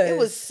 It was. It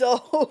was so...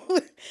 And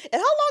how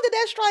long did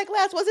that strike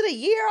last? Was it a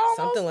year almost?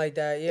 Something like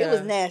that, yeah. It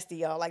was nasty,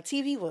 y'all. Like,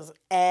 TV was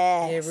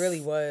ass. It really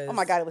was. Oh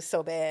my God, it was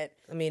so bad.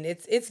 I mean,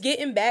 it's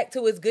getting back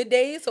to its good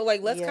days. So,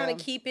 like, let's kind of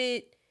keep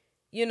it,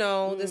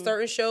 there's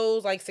certain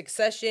shows like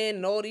Succession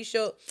and all these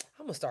shows.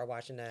 I'm going to start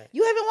watching that.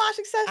 You haven't watched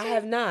Succession? I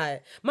have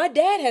not. My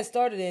dad has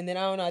started it, and then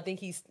I don't know. I think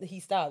he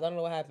stopped. I don't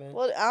know what happened.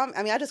 Well,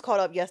 I just caught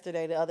up the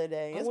other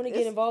day. I want to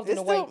get involved in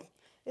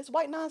It's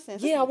white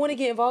nonsense. Yeah, I want to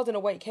get involved in a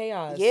white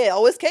chaos. Yeah,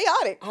 it's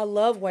chaotic. I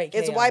love white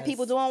chaos. It's white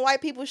people doing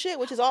white people shit,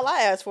 which is all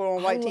I ask for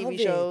on white TV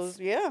shows.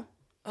 Yeah.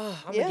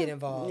 Oh, I'm going to get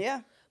involved.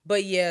 Yeah.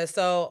 But yeah,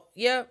 so,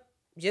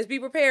 just be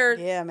prepared.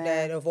 Yeah, man.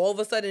 That if all of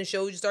a sudden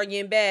shows start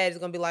getting bad, it's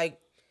going to be like,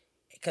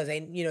 because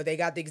they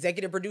got the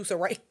executive producer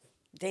right.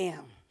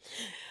 Damn.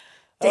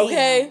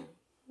 Okay.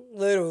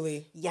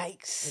 Literally.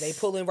 Yikes. They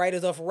pulling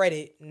writers off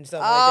Reddit and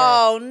stuff like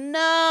that. Oh,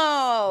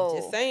 no.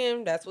 Just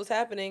saying, that's what's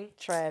happening.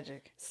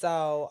 Tragic.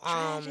 So,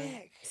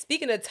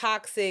 speaking of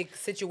toxic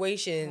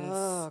situations.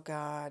 Oh,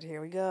 God. Here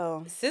we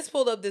go. Sis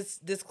pulled up this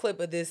clip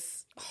of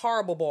this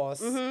horrible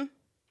boss. Mm-hmm.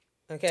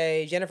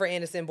 Okay. Jennifer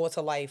Aniston brought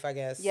to life, I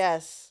guess.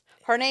 Yes.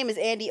 Her name is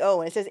Andy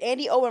Owen. It says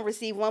Andy Owen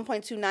received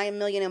 $1.29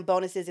 million in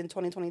bonuses in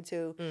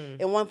 2022 and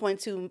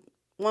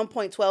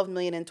 $1.12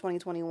 million in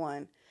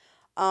 2021.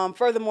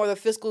 Furthermore, the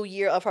fiscal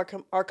year of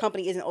our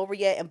company isn't over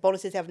yet, and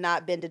bonuses have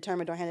not been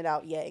determined or handed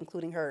out yet,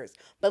 including hers.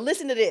 But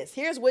listen to this.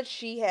 Here's what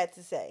she had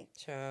to say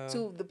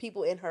to the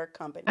people in her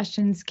company.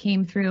 Questions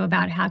came through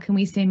about how can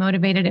we stay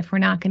motivated if we're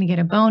not going to get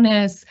a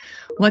bonus?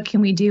 What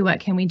can we do? What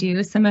can we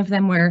do? Some of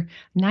them were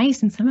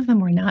nice and some of them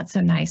were not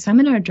so nice. So I'm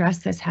going to address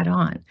this head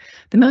on.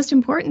 The most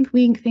important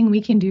thing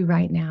we can do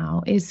right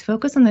now is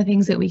focus on the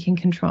things that we can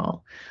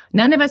control.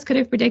 None of us could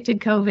have predicted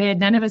COVID.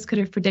 None of us could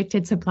have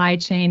predicted supply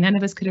chain. None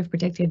of us could have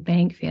predicted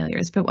bank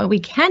failures. But what we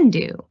can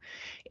do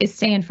is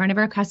stay in front of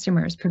our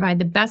customers, provide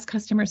the best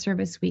customer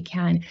service we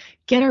can,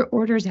 get our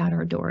orders out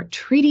our door,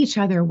 treat each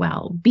other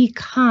well, be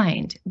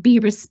kind, be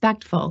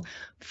respectful,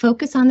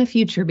 focus on the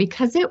future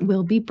because it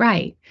will be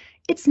bright.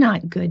 It's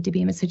not good to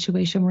be in a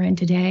situation we're in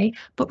today,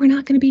 but we're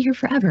not going to be here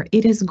forever.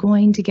 It is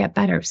going to get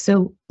better.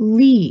 So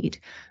lead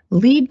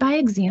by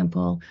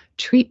example,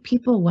 treat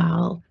people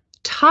well,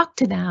 talk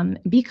to them,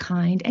 be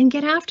kind, and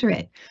get after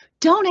it.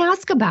 Don't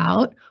ask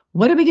about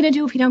what are we going to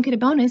do if we don't get a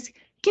bonus.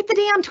 Get the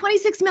damn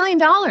 $26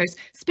 million.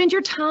 Spend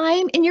your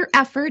time and your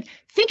effort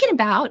thinking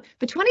about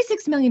the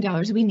 $26 million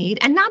we need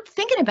and not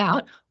thinking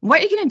about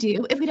what you're going to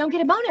do if we don't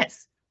get a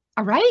bonus.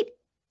 All right?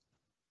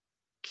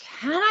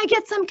 Can I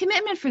get some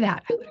commitment for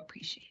that? I would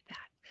appreciate that.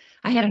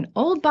 I had an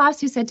old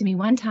boss who said to me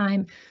one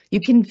time,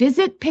 you can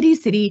visit Pity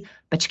City,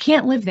 but you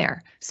can't live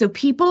there. So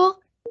people,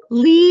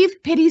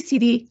 leave Pity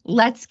City.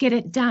 Let's get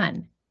it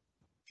done.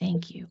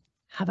 Thank you.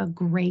 Have a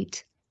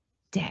great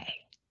day.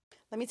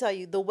 Let me tell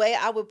you, the way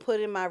I would put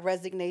in my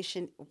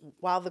resignation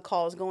while the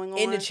call is going on.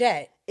 In the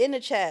chat.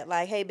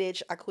 Like, hey,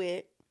 bitch, I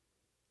quit.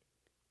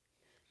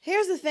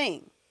 Here's the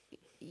thing.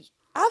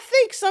 I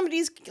think some of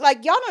these,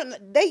 like, y'all don't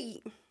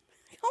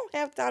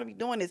have time to be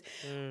doing this.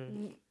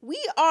 We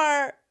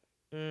are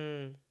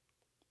in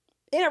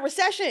a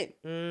recession.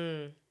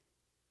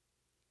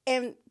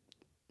 And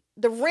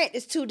the rent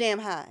is too damn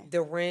high.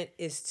 The rent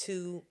is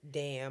too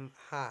damn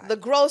high. The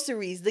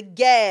groceries, the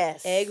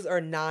gas. Eggs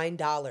are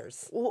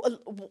 $9.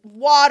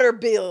 Water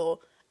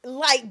bill,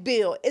 light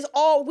bill. It's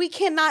all, we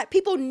cannot,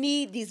 people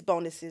need these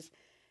bonuses.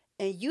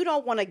 And you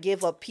don't want to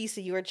give a piece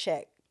of your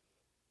check,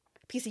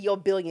 piece of your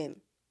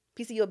billions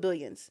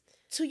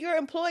to your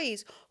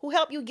employees who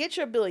help you get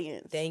your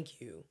billions.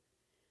 Thank you.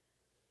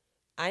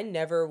 I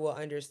never will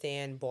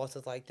understand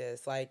bosses like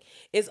this. Like,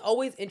 it's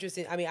always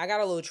interesting. I mean, I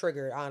got a little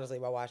triggered, honestly,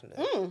 by watching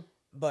this.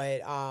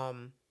 But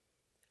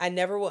I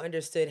never will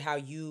understood how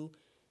you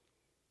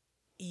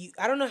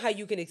I don't know how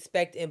you can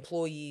expect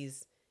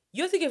employees.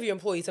 You have to give your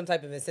employees some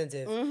type of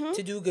incentive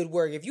to do good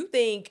work. If you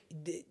think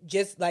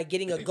just like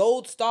getting a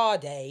gold star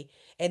day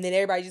and then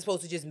everybody's just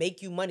supposed to just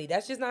make you money,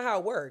 that's just not how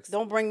it works.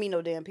 Don't bring me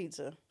no damn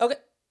pizza. Okay.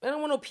 I don't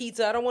want no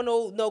pizza. I don't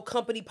want no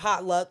company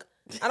potluck.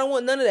 I don't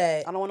want none of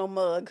that. I don't want no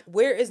mug.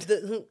 Where is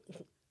the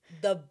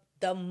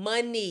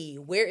money?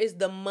 Where is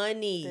the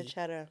money? The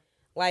cheddar.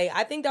 Like,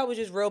 I think that was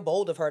just real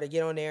bold of her to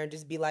get on there and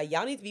just be like,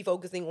 y'all need to be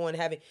focusing on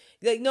having,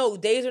 like, no,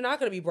 days are not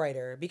going to be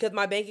brighter because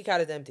my bank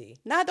account is empty.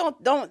 Nah,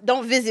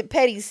 don't visit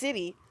Petty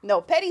City.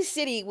 No, Petty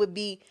City would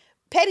be,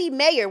 Petty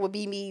Mayor would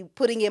be me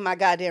putting in my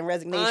goddamn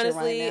resignation.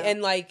 Honestly, right now.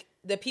 And like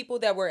the people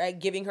that were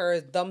giving her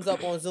a thumbs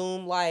up on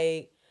Zoom,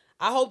 like,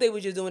 I hope they were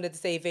just doing it to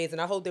save face,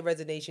 and I hope the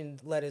resignation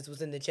letters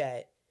was in the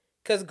chat.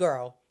 Cause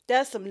girl,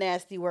 that's some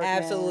nasty work.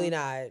 Absolutely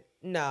man. Not.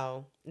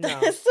 No.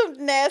 That's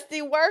some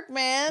nasty work,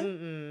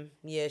 man.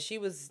 Yeah, she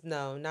was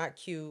not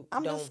cute.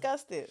 I'm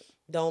disgusted.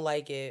 Don't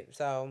like it.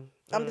 So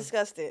I'm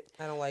disgusted.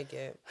 I don't like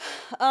it.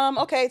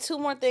 Okay, two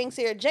more things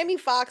here. Jamie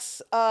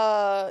Foxx,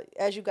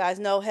 as you guys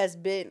know, had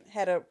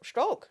a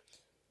stroke.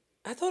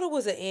 I thought it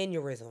was an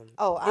aneurysm.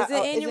 Oh, is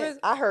it aneurysm?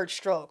 I heard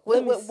stroke.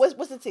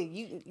 What's the T?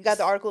 You got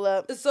the article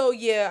up? So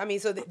yeah, I mean,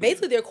 so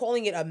basically they're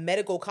calling it a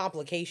medical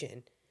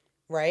complication,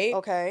 right?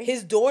 Okay.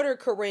 His daughter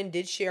Corinne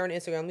did share on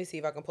Instagram. Let me see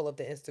if I can pull up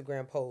the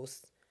Instagram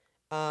post.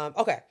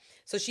 Okay,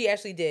 so she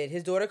actually did.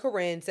 His daughter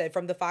Corinne said,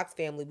 "From the Fox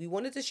family, we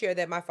wanted to share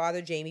that my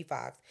father, Jamie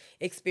Foxx,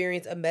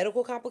 experienced a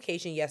medical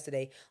complication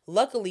yesterday.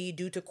 Luckily,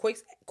 due to quick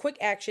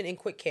action and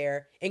great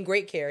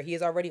care, he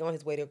is already on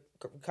his way to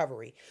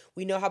recovery.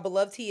 We know how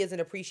beloved he is and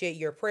appreciate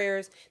your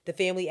prayers. The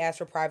family asked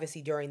for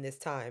privacy during this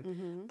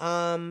time."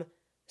 Mm-hmm.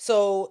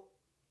 So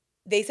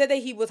they said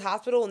that he was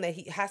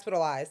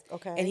hospitalized.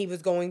 Okay. And he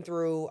was going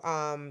through,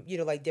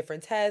 like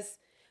different tests.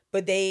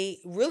 But they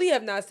really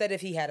have not said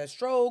if he had a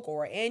stroke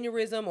or an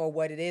aneurysm or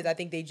what it is. I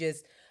think they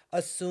just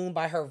assume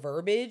by her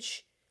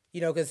verbiage,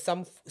 because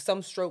some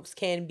strokes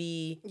can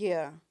be,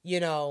 can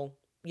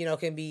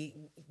be,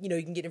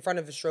 you can get in front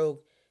of a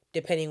stroke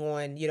depending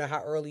on,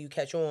 how early you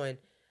catch on.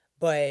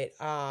 But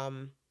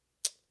I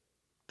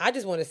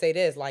just want to say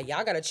this, like,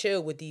 y'all gotta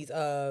chill with these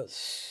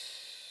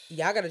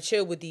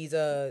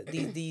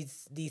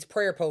these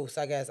prayer posts,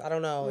 I guess. I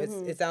don't know.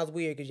 Mm-hmm. It sounds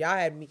weird because y'all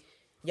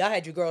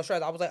had your girl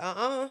stressed. I was like,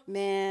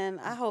 Man,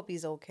 I hope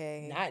he's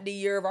okay. not the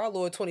year of our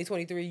Lord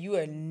 2023. You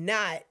are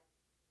not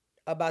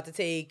about to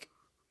take.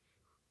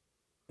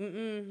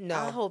 No.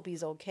 I hope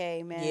he's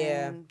okay, man.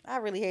 Yeah. I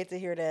really hate to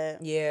hear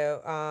that. Yeah.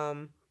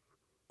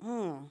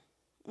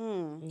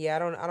 Yeah, I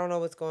don't know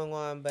what's going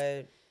on,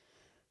 but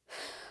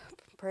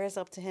prayers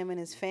up to him and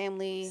his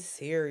family.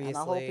 Seriously. And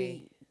I hope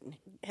he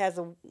has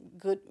a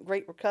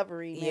great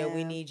recovery. Man. Yeah,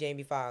 we need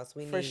Jamie Foxx.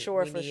 We need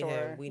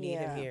him. We need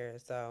him here.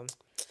 So,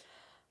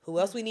 who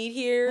else we need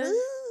here?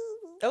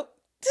 Oh.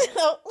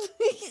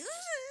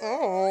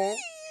 Oh.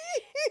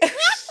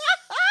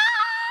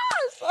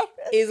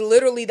 Is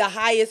literally the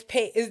highest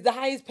paid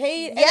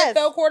yes.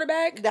 NFL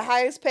quarterback? The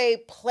highest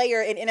paid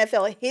player in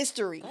NFL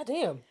history. God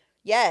damn.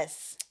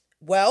 Yes.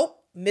 Well,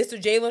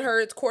 Mr. Jalen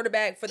Hurts,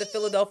 quarterback for the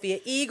Philadelphia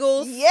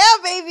Eagles. Yeah,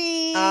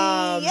 baby.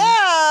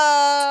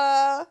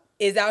 Yeah.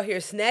 Is out here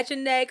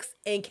snatching necks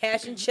and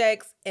cashing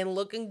checks and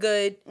looking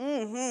good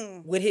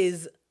with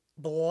his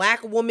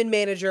black woman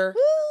manager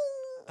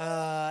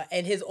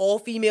and his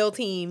all-female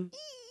team.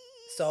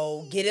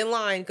 So get in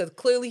line because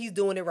clearly he's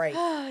doing it right.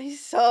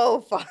 He's so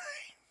fine.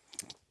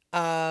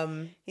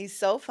 He's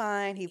so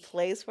fine. He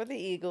plays for the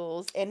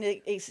Eagles and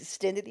they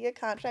extended the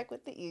contract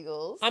with the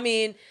Eagles. I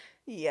mean,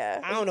 yeah.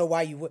 I don't know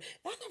why you would.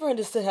 I never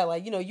understood how,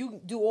 like,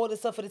 you do all this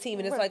stuff for the team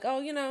and it's like,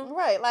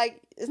 Right.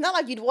 Like, it's not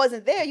like you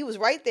wasn't there. You was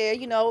right there.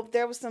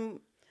 There was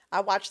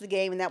I watched the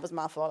game and that was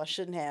my fault. I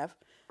shouldn't have.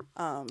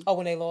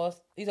 When they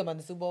lost? You talking about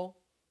the Super Bowl?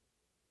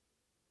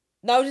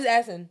 No, I was just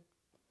asking.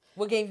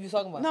 What game you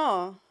talking about?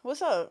 No.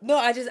 What's up? No,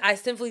 I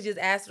simply just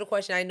asked the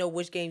question. I know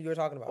which game you were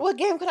talking about. What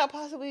game could I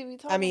possibly be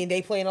talking about? I mean,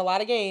 they playing a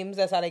lot of games.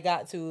 That's how they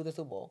got to the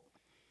Super Bowl.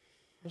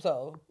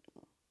 So,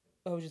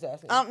 I was just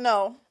asking.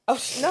 No. Oh,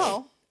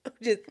 no.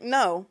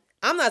 No.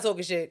 I'm not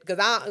talking shit because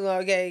I'm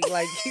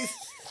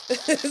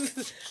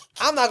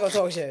not gonna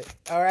talk shit.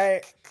 All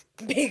right,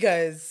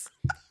 because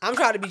I'm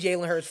trying to be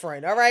Jalen Hurts'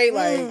 friend. All right,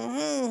 like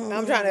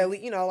I'm trying to,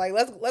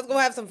 let's go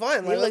have some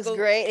fun. He looks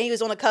great, and he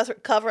was on the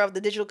cover of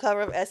the digital cover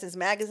of Essence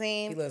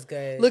magazine. He looks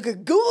good.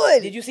 Looking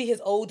good. Did you see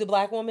his ode to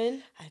black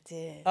woman? I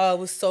did. Oh, it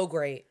was so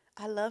great.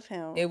 I love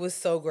him. It was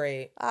so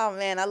great. Oh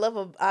man, I love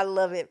him. I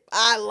love it.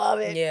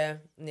 Yeah.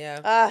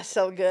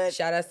 So good.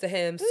 Shout outs to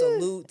him.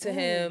 Salute to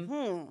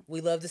him.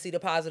 We love to see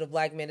the positive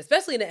black men,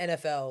 especially in the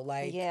NFL.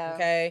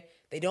 Okay,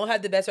 they don't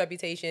have the best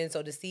reputation,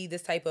 so to see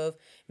this type of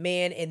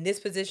man in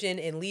this position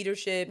in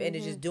leadership and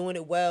is just doing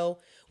it well.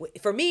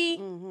 For me,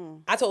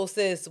 I told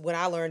sis when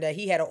I learned that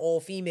he had an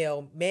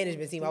all-female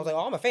management team, I was like,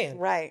 oh, I'm a fan.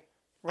 Right.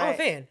 I'm a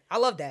fan. I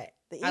love that.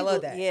 I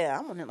love that. Yeah,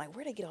 I'm wondering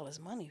where they get all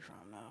this money from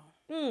though.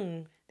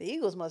 The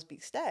Eagles must be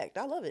stacked.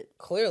 I love it.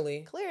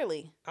 Clearly.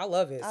 I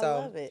love it. I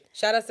love it.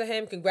 Shout out to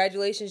him.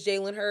 Congratulations,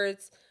 Jalen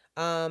Hurts.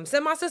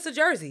 Send my sister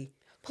jersey.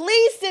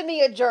 Please send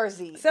me a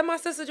jersey. Send my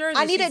sister jersey.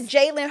 I need a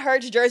Jalen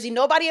Hurts jersey.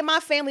 Nobody in my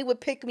family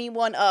would pick me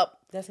one up.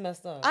 That's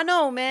messed up. I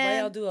know, man. Why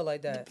y'all do it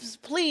like that?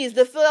 Please,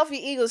 the Philadelphia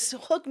Eagles,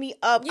 hook me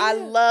up. Yeah. I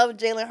love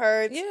Jalen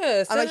Hurts.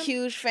 Yeah, I'm a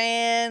huge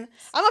fan.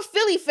 I'm a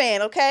Philly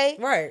fan, okay?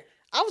 Right.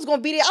 I was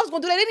gonna be there. I was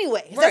gonna do that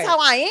anyway. Right. That's how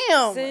I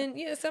am.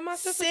 Send my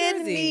sister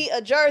Send me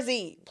a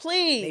jersey,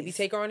 please. Maybe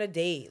take her on a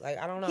date. Like,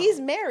 I don't know. He's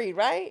married,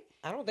 right?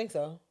 I don't think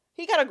so.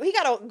 He got a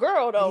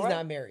girl though. He's right?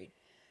 not married.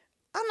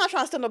 I'm not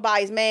trying to steal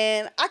nobody's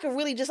man. I could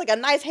really just a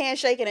nice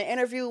handshake and an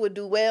interview would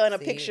do well in a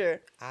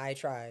picture. I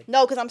tried.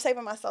 No, because I'm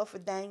saving myself for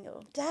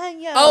Daniel.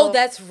 Oh,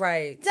 that's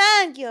right.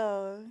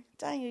 Daniel,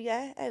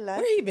 yeah.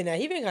 Where he been at?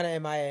 He been kind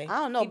of MIA. I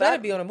don't know. He better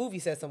be on a movie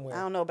set somewhere.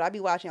 I don't know, but I be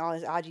watching all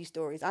his IG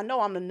stories. I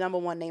know I'm the number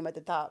one name at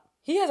the top.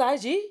 He has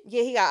IG?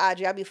 Yeah, he got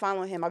IG. I be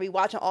following him. I be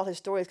watching all his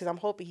stories because I'm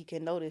hoping he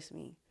can notice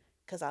me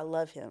because I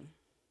love him.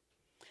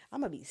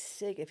 I'm going to be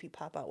sick if he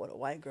pop out with a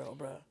white girl,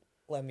 bro.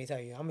 Let me tell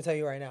you. I'm going to tell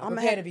you right now.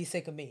 Prepare to be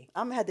sick of me.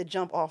 I'm going to have to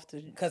jump off the...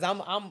 Because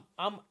I'm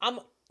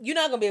You're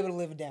not gonna be able to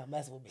live it down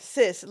messing with me.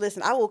 Sis,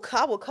 listen, I will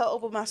cut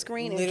open my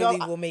screen and Literally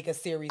jump. will make a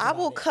series. I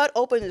will cut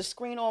open the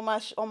screen on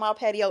my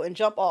patio and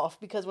jump off,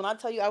 because when I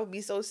tell you I would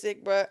be so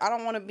sick, bro, I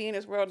don't want to be in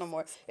this world no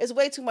more. It's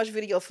way too much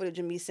video footage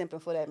of me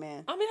simping for that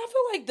man. I mean, I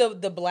feel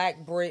like the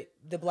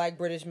black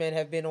British men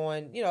have been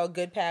on, you know, a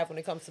good path when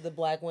it comes to the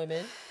black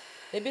women.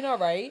 They've been all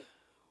right.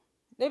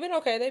 They've been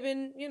okay. They've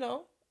been, you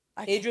know,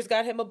 Idris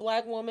got him a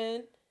black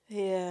woman.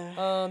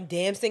 Yeah.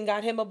 Damson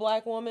got him a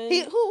black woman.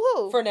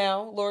 Who? For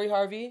now, Lori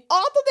Harvey. Oh,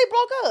 I thought they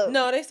broke up.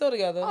 No, they still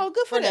together. Oh,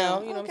 good for them.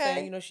 Now. You know what I'm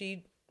saying? You know,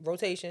 she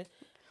rotation.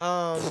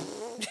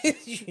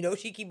 You know,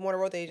 she keep him on a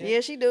rotation. Yeah,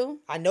 she do.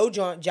 I know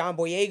John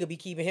Boyega be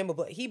keeping him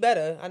he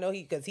better. I know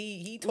because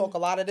he talk a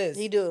lot of this.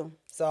 He do.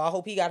 So I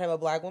hope he got him a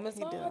black woman.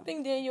 So I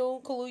think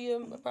Daniel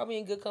Kaluuya probably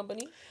in good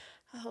company.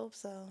 I hope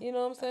so. You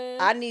know what I'm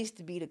saying? I needs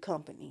to be the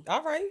company.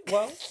 All right.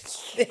 Well.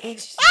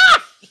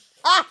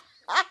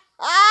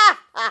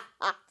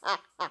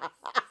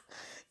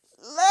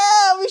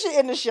 We should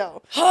end the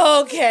show.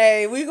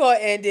 Okay, we gonna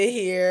end it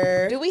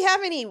here. Do we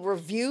have any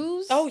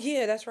reviews? Oh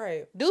yeah, that's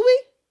right. Do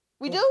we?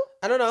 We do?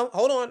 I don't know.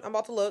 Hold on, I'm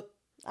about to look.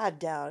 I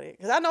doubt it,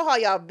 because I know how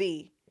y'all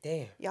be.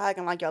 Damn. Y'all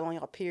acting like y'all on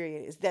y'all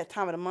period. Is that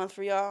time of the month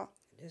for y'all?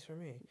 It is for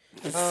me.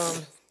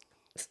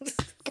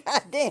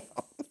 God damn.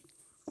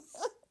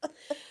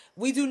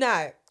 We do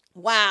not.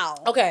 Wow.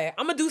 Okay,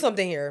 I'm gonna do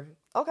something here.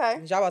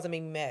 Okay. Y'all about to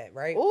make me mad,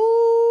 right?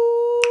 Ooh.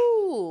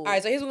 All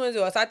right, so here's what we're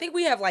gonna do. So I think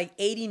we have like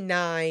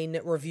 89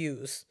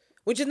 reviews,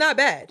 which is not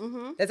bad.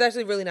 Mm-hmm. That's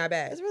actually really not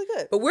bad. It's really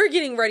good. But we're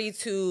getting ready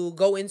to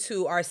go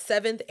into our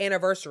 7th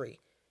anniversary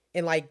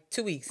in like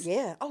 2 weeks.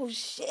 Yeah. Oh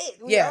shit.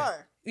 We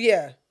are.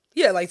 Yeah.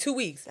 Yeah, like 2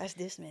 weeks. That's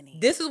this many.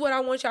 This is what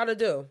I want y'all to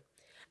do.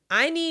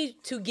 I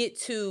need to get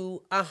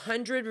to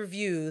 100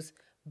 reviews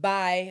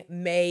by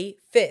May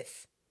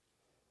 5th.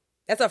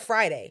 That's a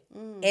Friday.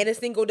 And it's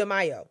Cinco de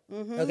Mayo.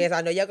 Mm-hmm. Okay, so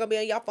I know y'all gonna be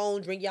on y'all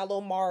phone, drink y'all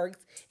little margs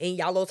and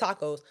y'all little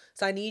tacos.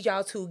 So I need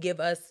y'all to give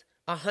us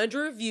 100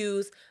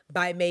 reviews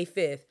by May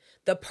 5th.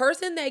 The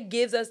person that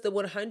gives us the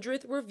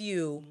 100th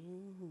review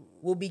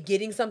will be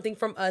getting something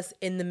from us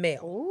in the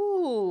mail.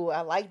 Ooh, I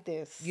like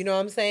this. You know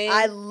what I'm saying?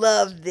 I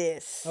love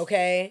this.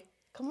 Okay.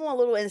 Come on, a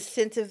little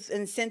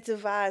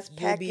incentivized package.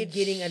 You'll be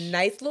getting a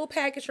nice little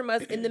package from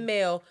us in the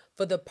mail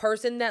for the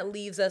person that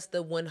leaves us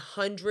the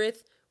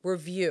 100th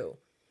review.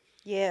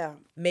 Yeah.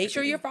 Make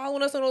sure you're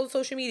following us on all the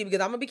social media, because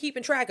I'm gonna be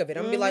keeping track of it.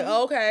 I'm gonna be like,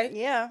 oh, okay.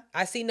 Yeah.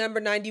 I see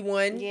number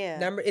 91. Yeah.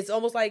 It's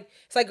almost like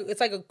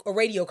it's like a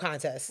radio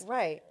contest.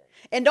 Right.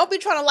 And don't be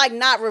trying to like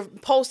not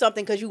post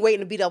something because you're waiting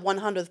to be the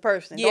 100th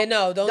person. Yeah,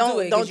 don't do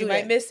it because you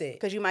might miss it.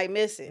 Because you might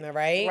miss it. All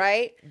right.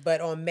 Right.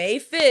 But on May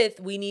 5th,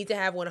 we need to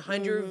have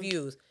 100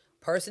 reviews.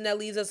 Person that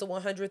leaves us a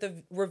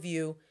 100th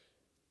review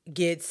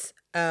gets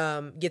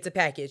a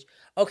package.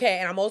 Okay,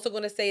 and I'm also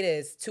gonna say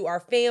this to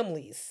our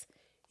families.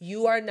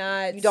 You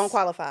don't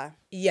qualify.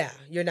 Yeah,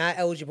 you're not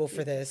eligible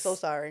for this. So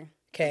sorry.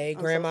 Okay,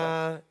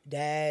 grandma,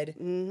 dad,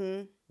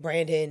 Mm-hmm.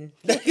 Brandon.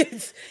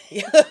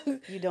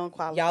 You don't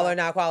qualify. Y'all are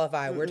not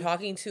qualified. Mm-mm. We're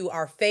talking to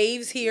our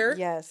faves here.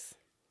 Yes.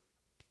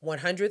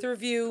 100th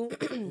review.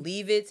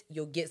 Leave it.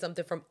 You'll get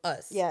something from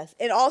us. Yes.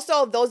 And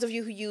also, those of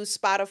you who use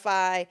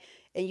Spotify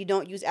and you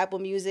don't use Apple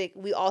Music,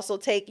 we also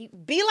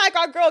be like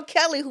our girl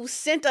Kelly, who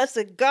sent us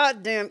a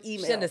goddamn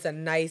email. She sent us a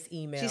nice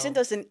email. She sent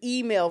us an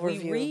email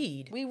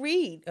review. We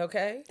read.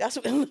 Okay. That's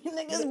what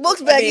niggas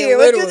books back here.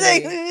 What you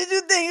think? What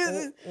you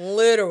think?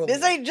 Literally.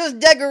 This ain't just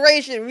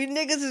decoration. We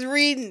niggas is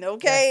reading,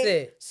 okay? That's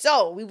it.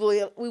 So we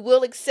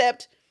will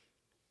accept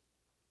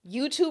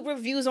YouTube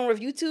reviews on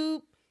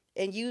ReviewTube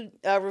and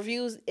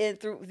reviews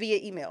via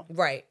email.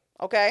 Right.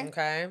 Okay?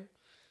 Okay.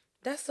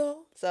 That's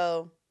all.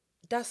 So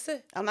that's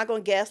it. I'm not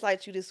going to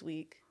gaslight you this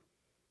week.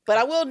 But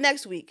I will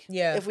next week.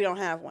 Yeah. If we don't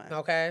have one.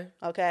 Okay.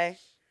 Okay?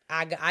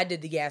 I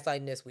did the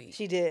gaslighting this week.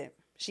 She did.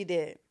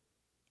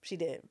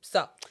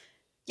 So.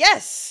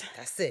 Yes.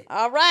 That's it.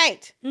 All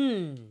right.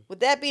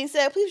 With that being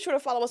said, please be sure to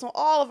follow us on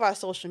all of our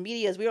social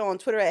medias. We are on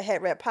Twitter at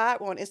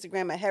HeadWrapPod. We're on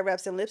Instagram at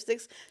HeadWraps and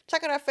Lipsticks.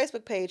 Check out our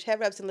Facebook page,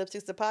 HeadWraps and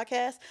Lipsticks, the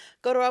podcast.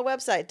 Go to our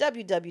website,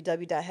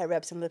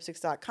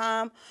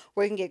 www.headwrapsandlipsticks.com,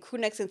 where you can get crew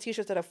necks and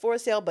t-shirts that are for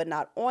sale but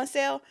not on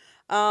sale.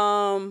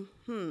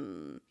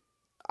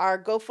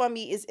 Our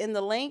GoFundMe is in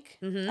the link.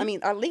 Mm-hmm. I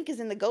mean, our link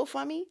is in the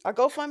GoFundMe. Our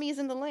GoFundMe is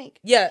in the link.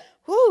 Yeah.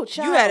 Whoo,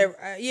 child. You had it.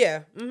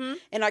 Yeah. Mm-hmm.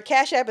 And our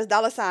Cash App is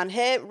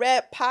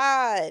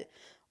 $HeadWrapPod.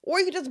 Or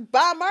you can just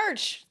buy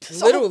merch.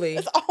 Literally.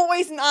 It's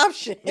always an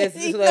option. Yes,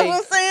 you know what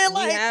I'm saying?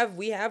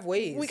 We have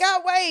ways. We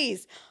got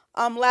ways.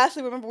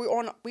 Lastly, remember we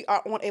are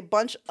on a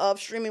bunch of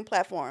streaming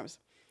platforms.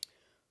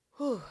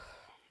 Whew.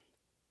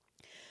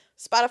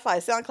 Spotify,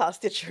 SoundCloud,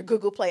 Stitcher,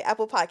 Google Play,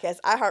 Apple Podcasts,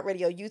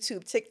 iHeartRadio,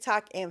 YouTube,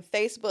 TikTok, and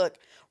Facebook.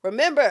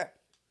 Remember,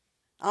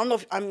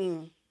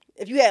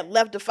 if you had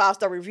left a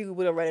 5-star review, we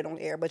would have read it on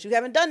air, but you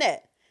haven't done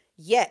that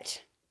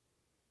yet.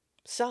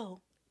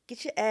 So,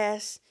 get your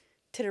ass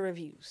to the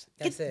reviews.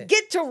 That's it.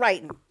 Get to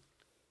writing.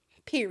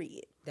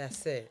 Period.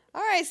 That's it.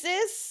 All right,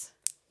 sis.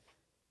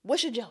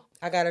 What's your joke?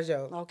 I got a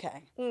joke.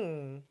 Okay.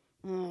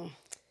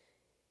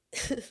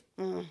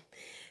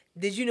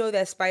 Did you know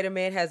that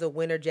Spider-Man has a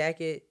winter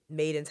jacket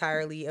made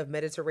entirely of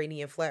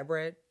Mediterranean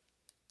flatbread?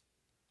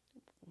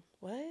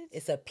 What?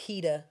 It's a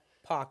pita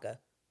parka.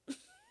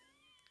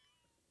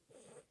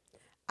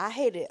 I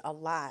hate it a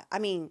lot. I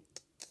mean,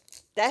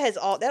 that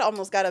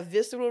almost got a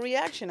visceral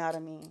reaction out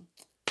of me.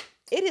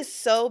 It is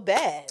so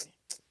bad.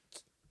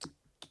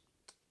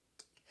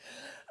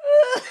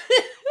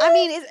 I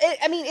mean,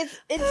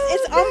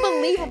 it's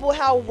unbelievable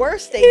how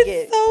worse they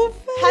get. So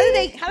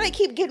funny. How do they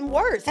keep getting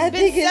worse? I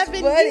think it's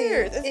 7 funny.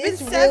 years.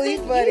 It's been really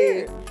 7 funny.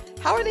 years.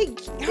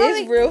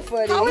 It's real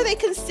funny. How are they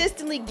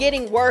consistently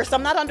getting worse?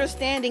 I'm not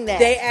understanding that.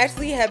 They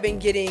actually have been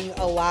getting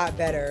a lot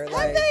better.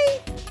 Have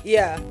they?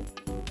 Yeah.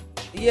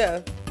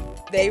 Yeah.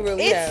 They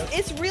really have.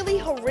 It's really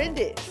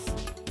horrendous.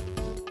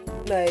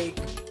 Like,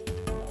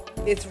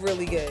 it's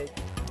really good.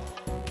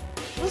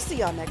 We'll see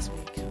y'all next week.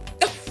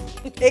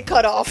 It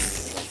cut off.